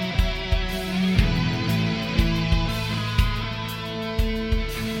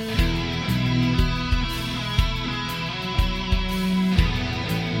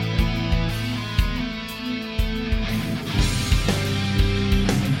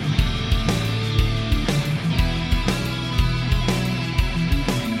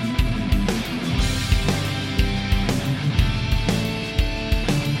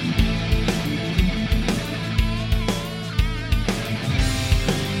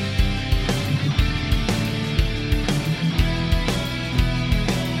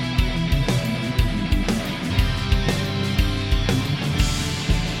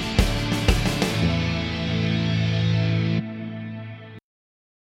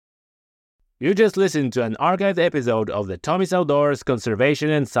 You just listened to an archived episode of the Tommy's Outdoors Conservation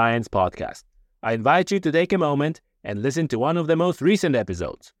and Science podcast. I invite you to take a moment and listen to one of the most recent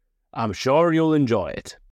episodes. I'm sure you'll enjoy it.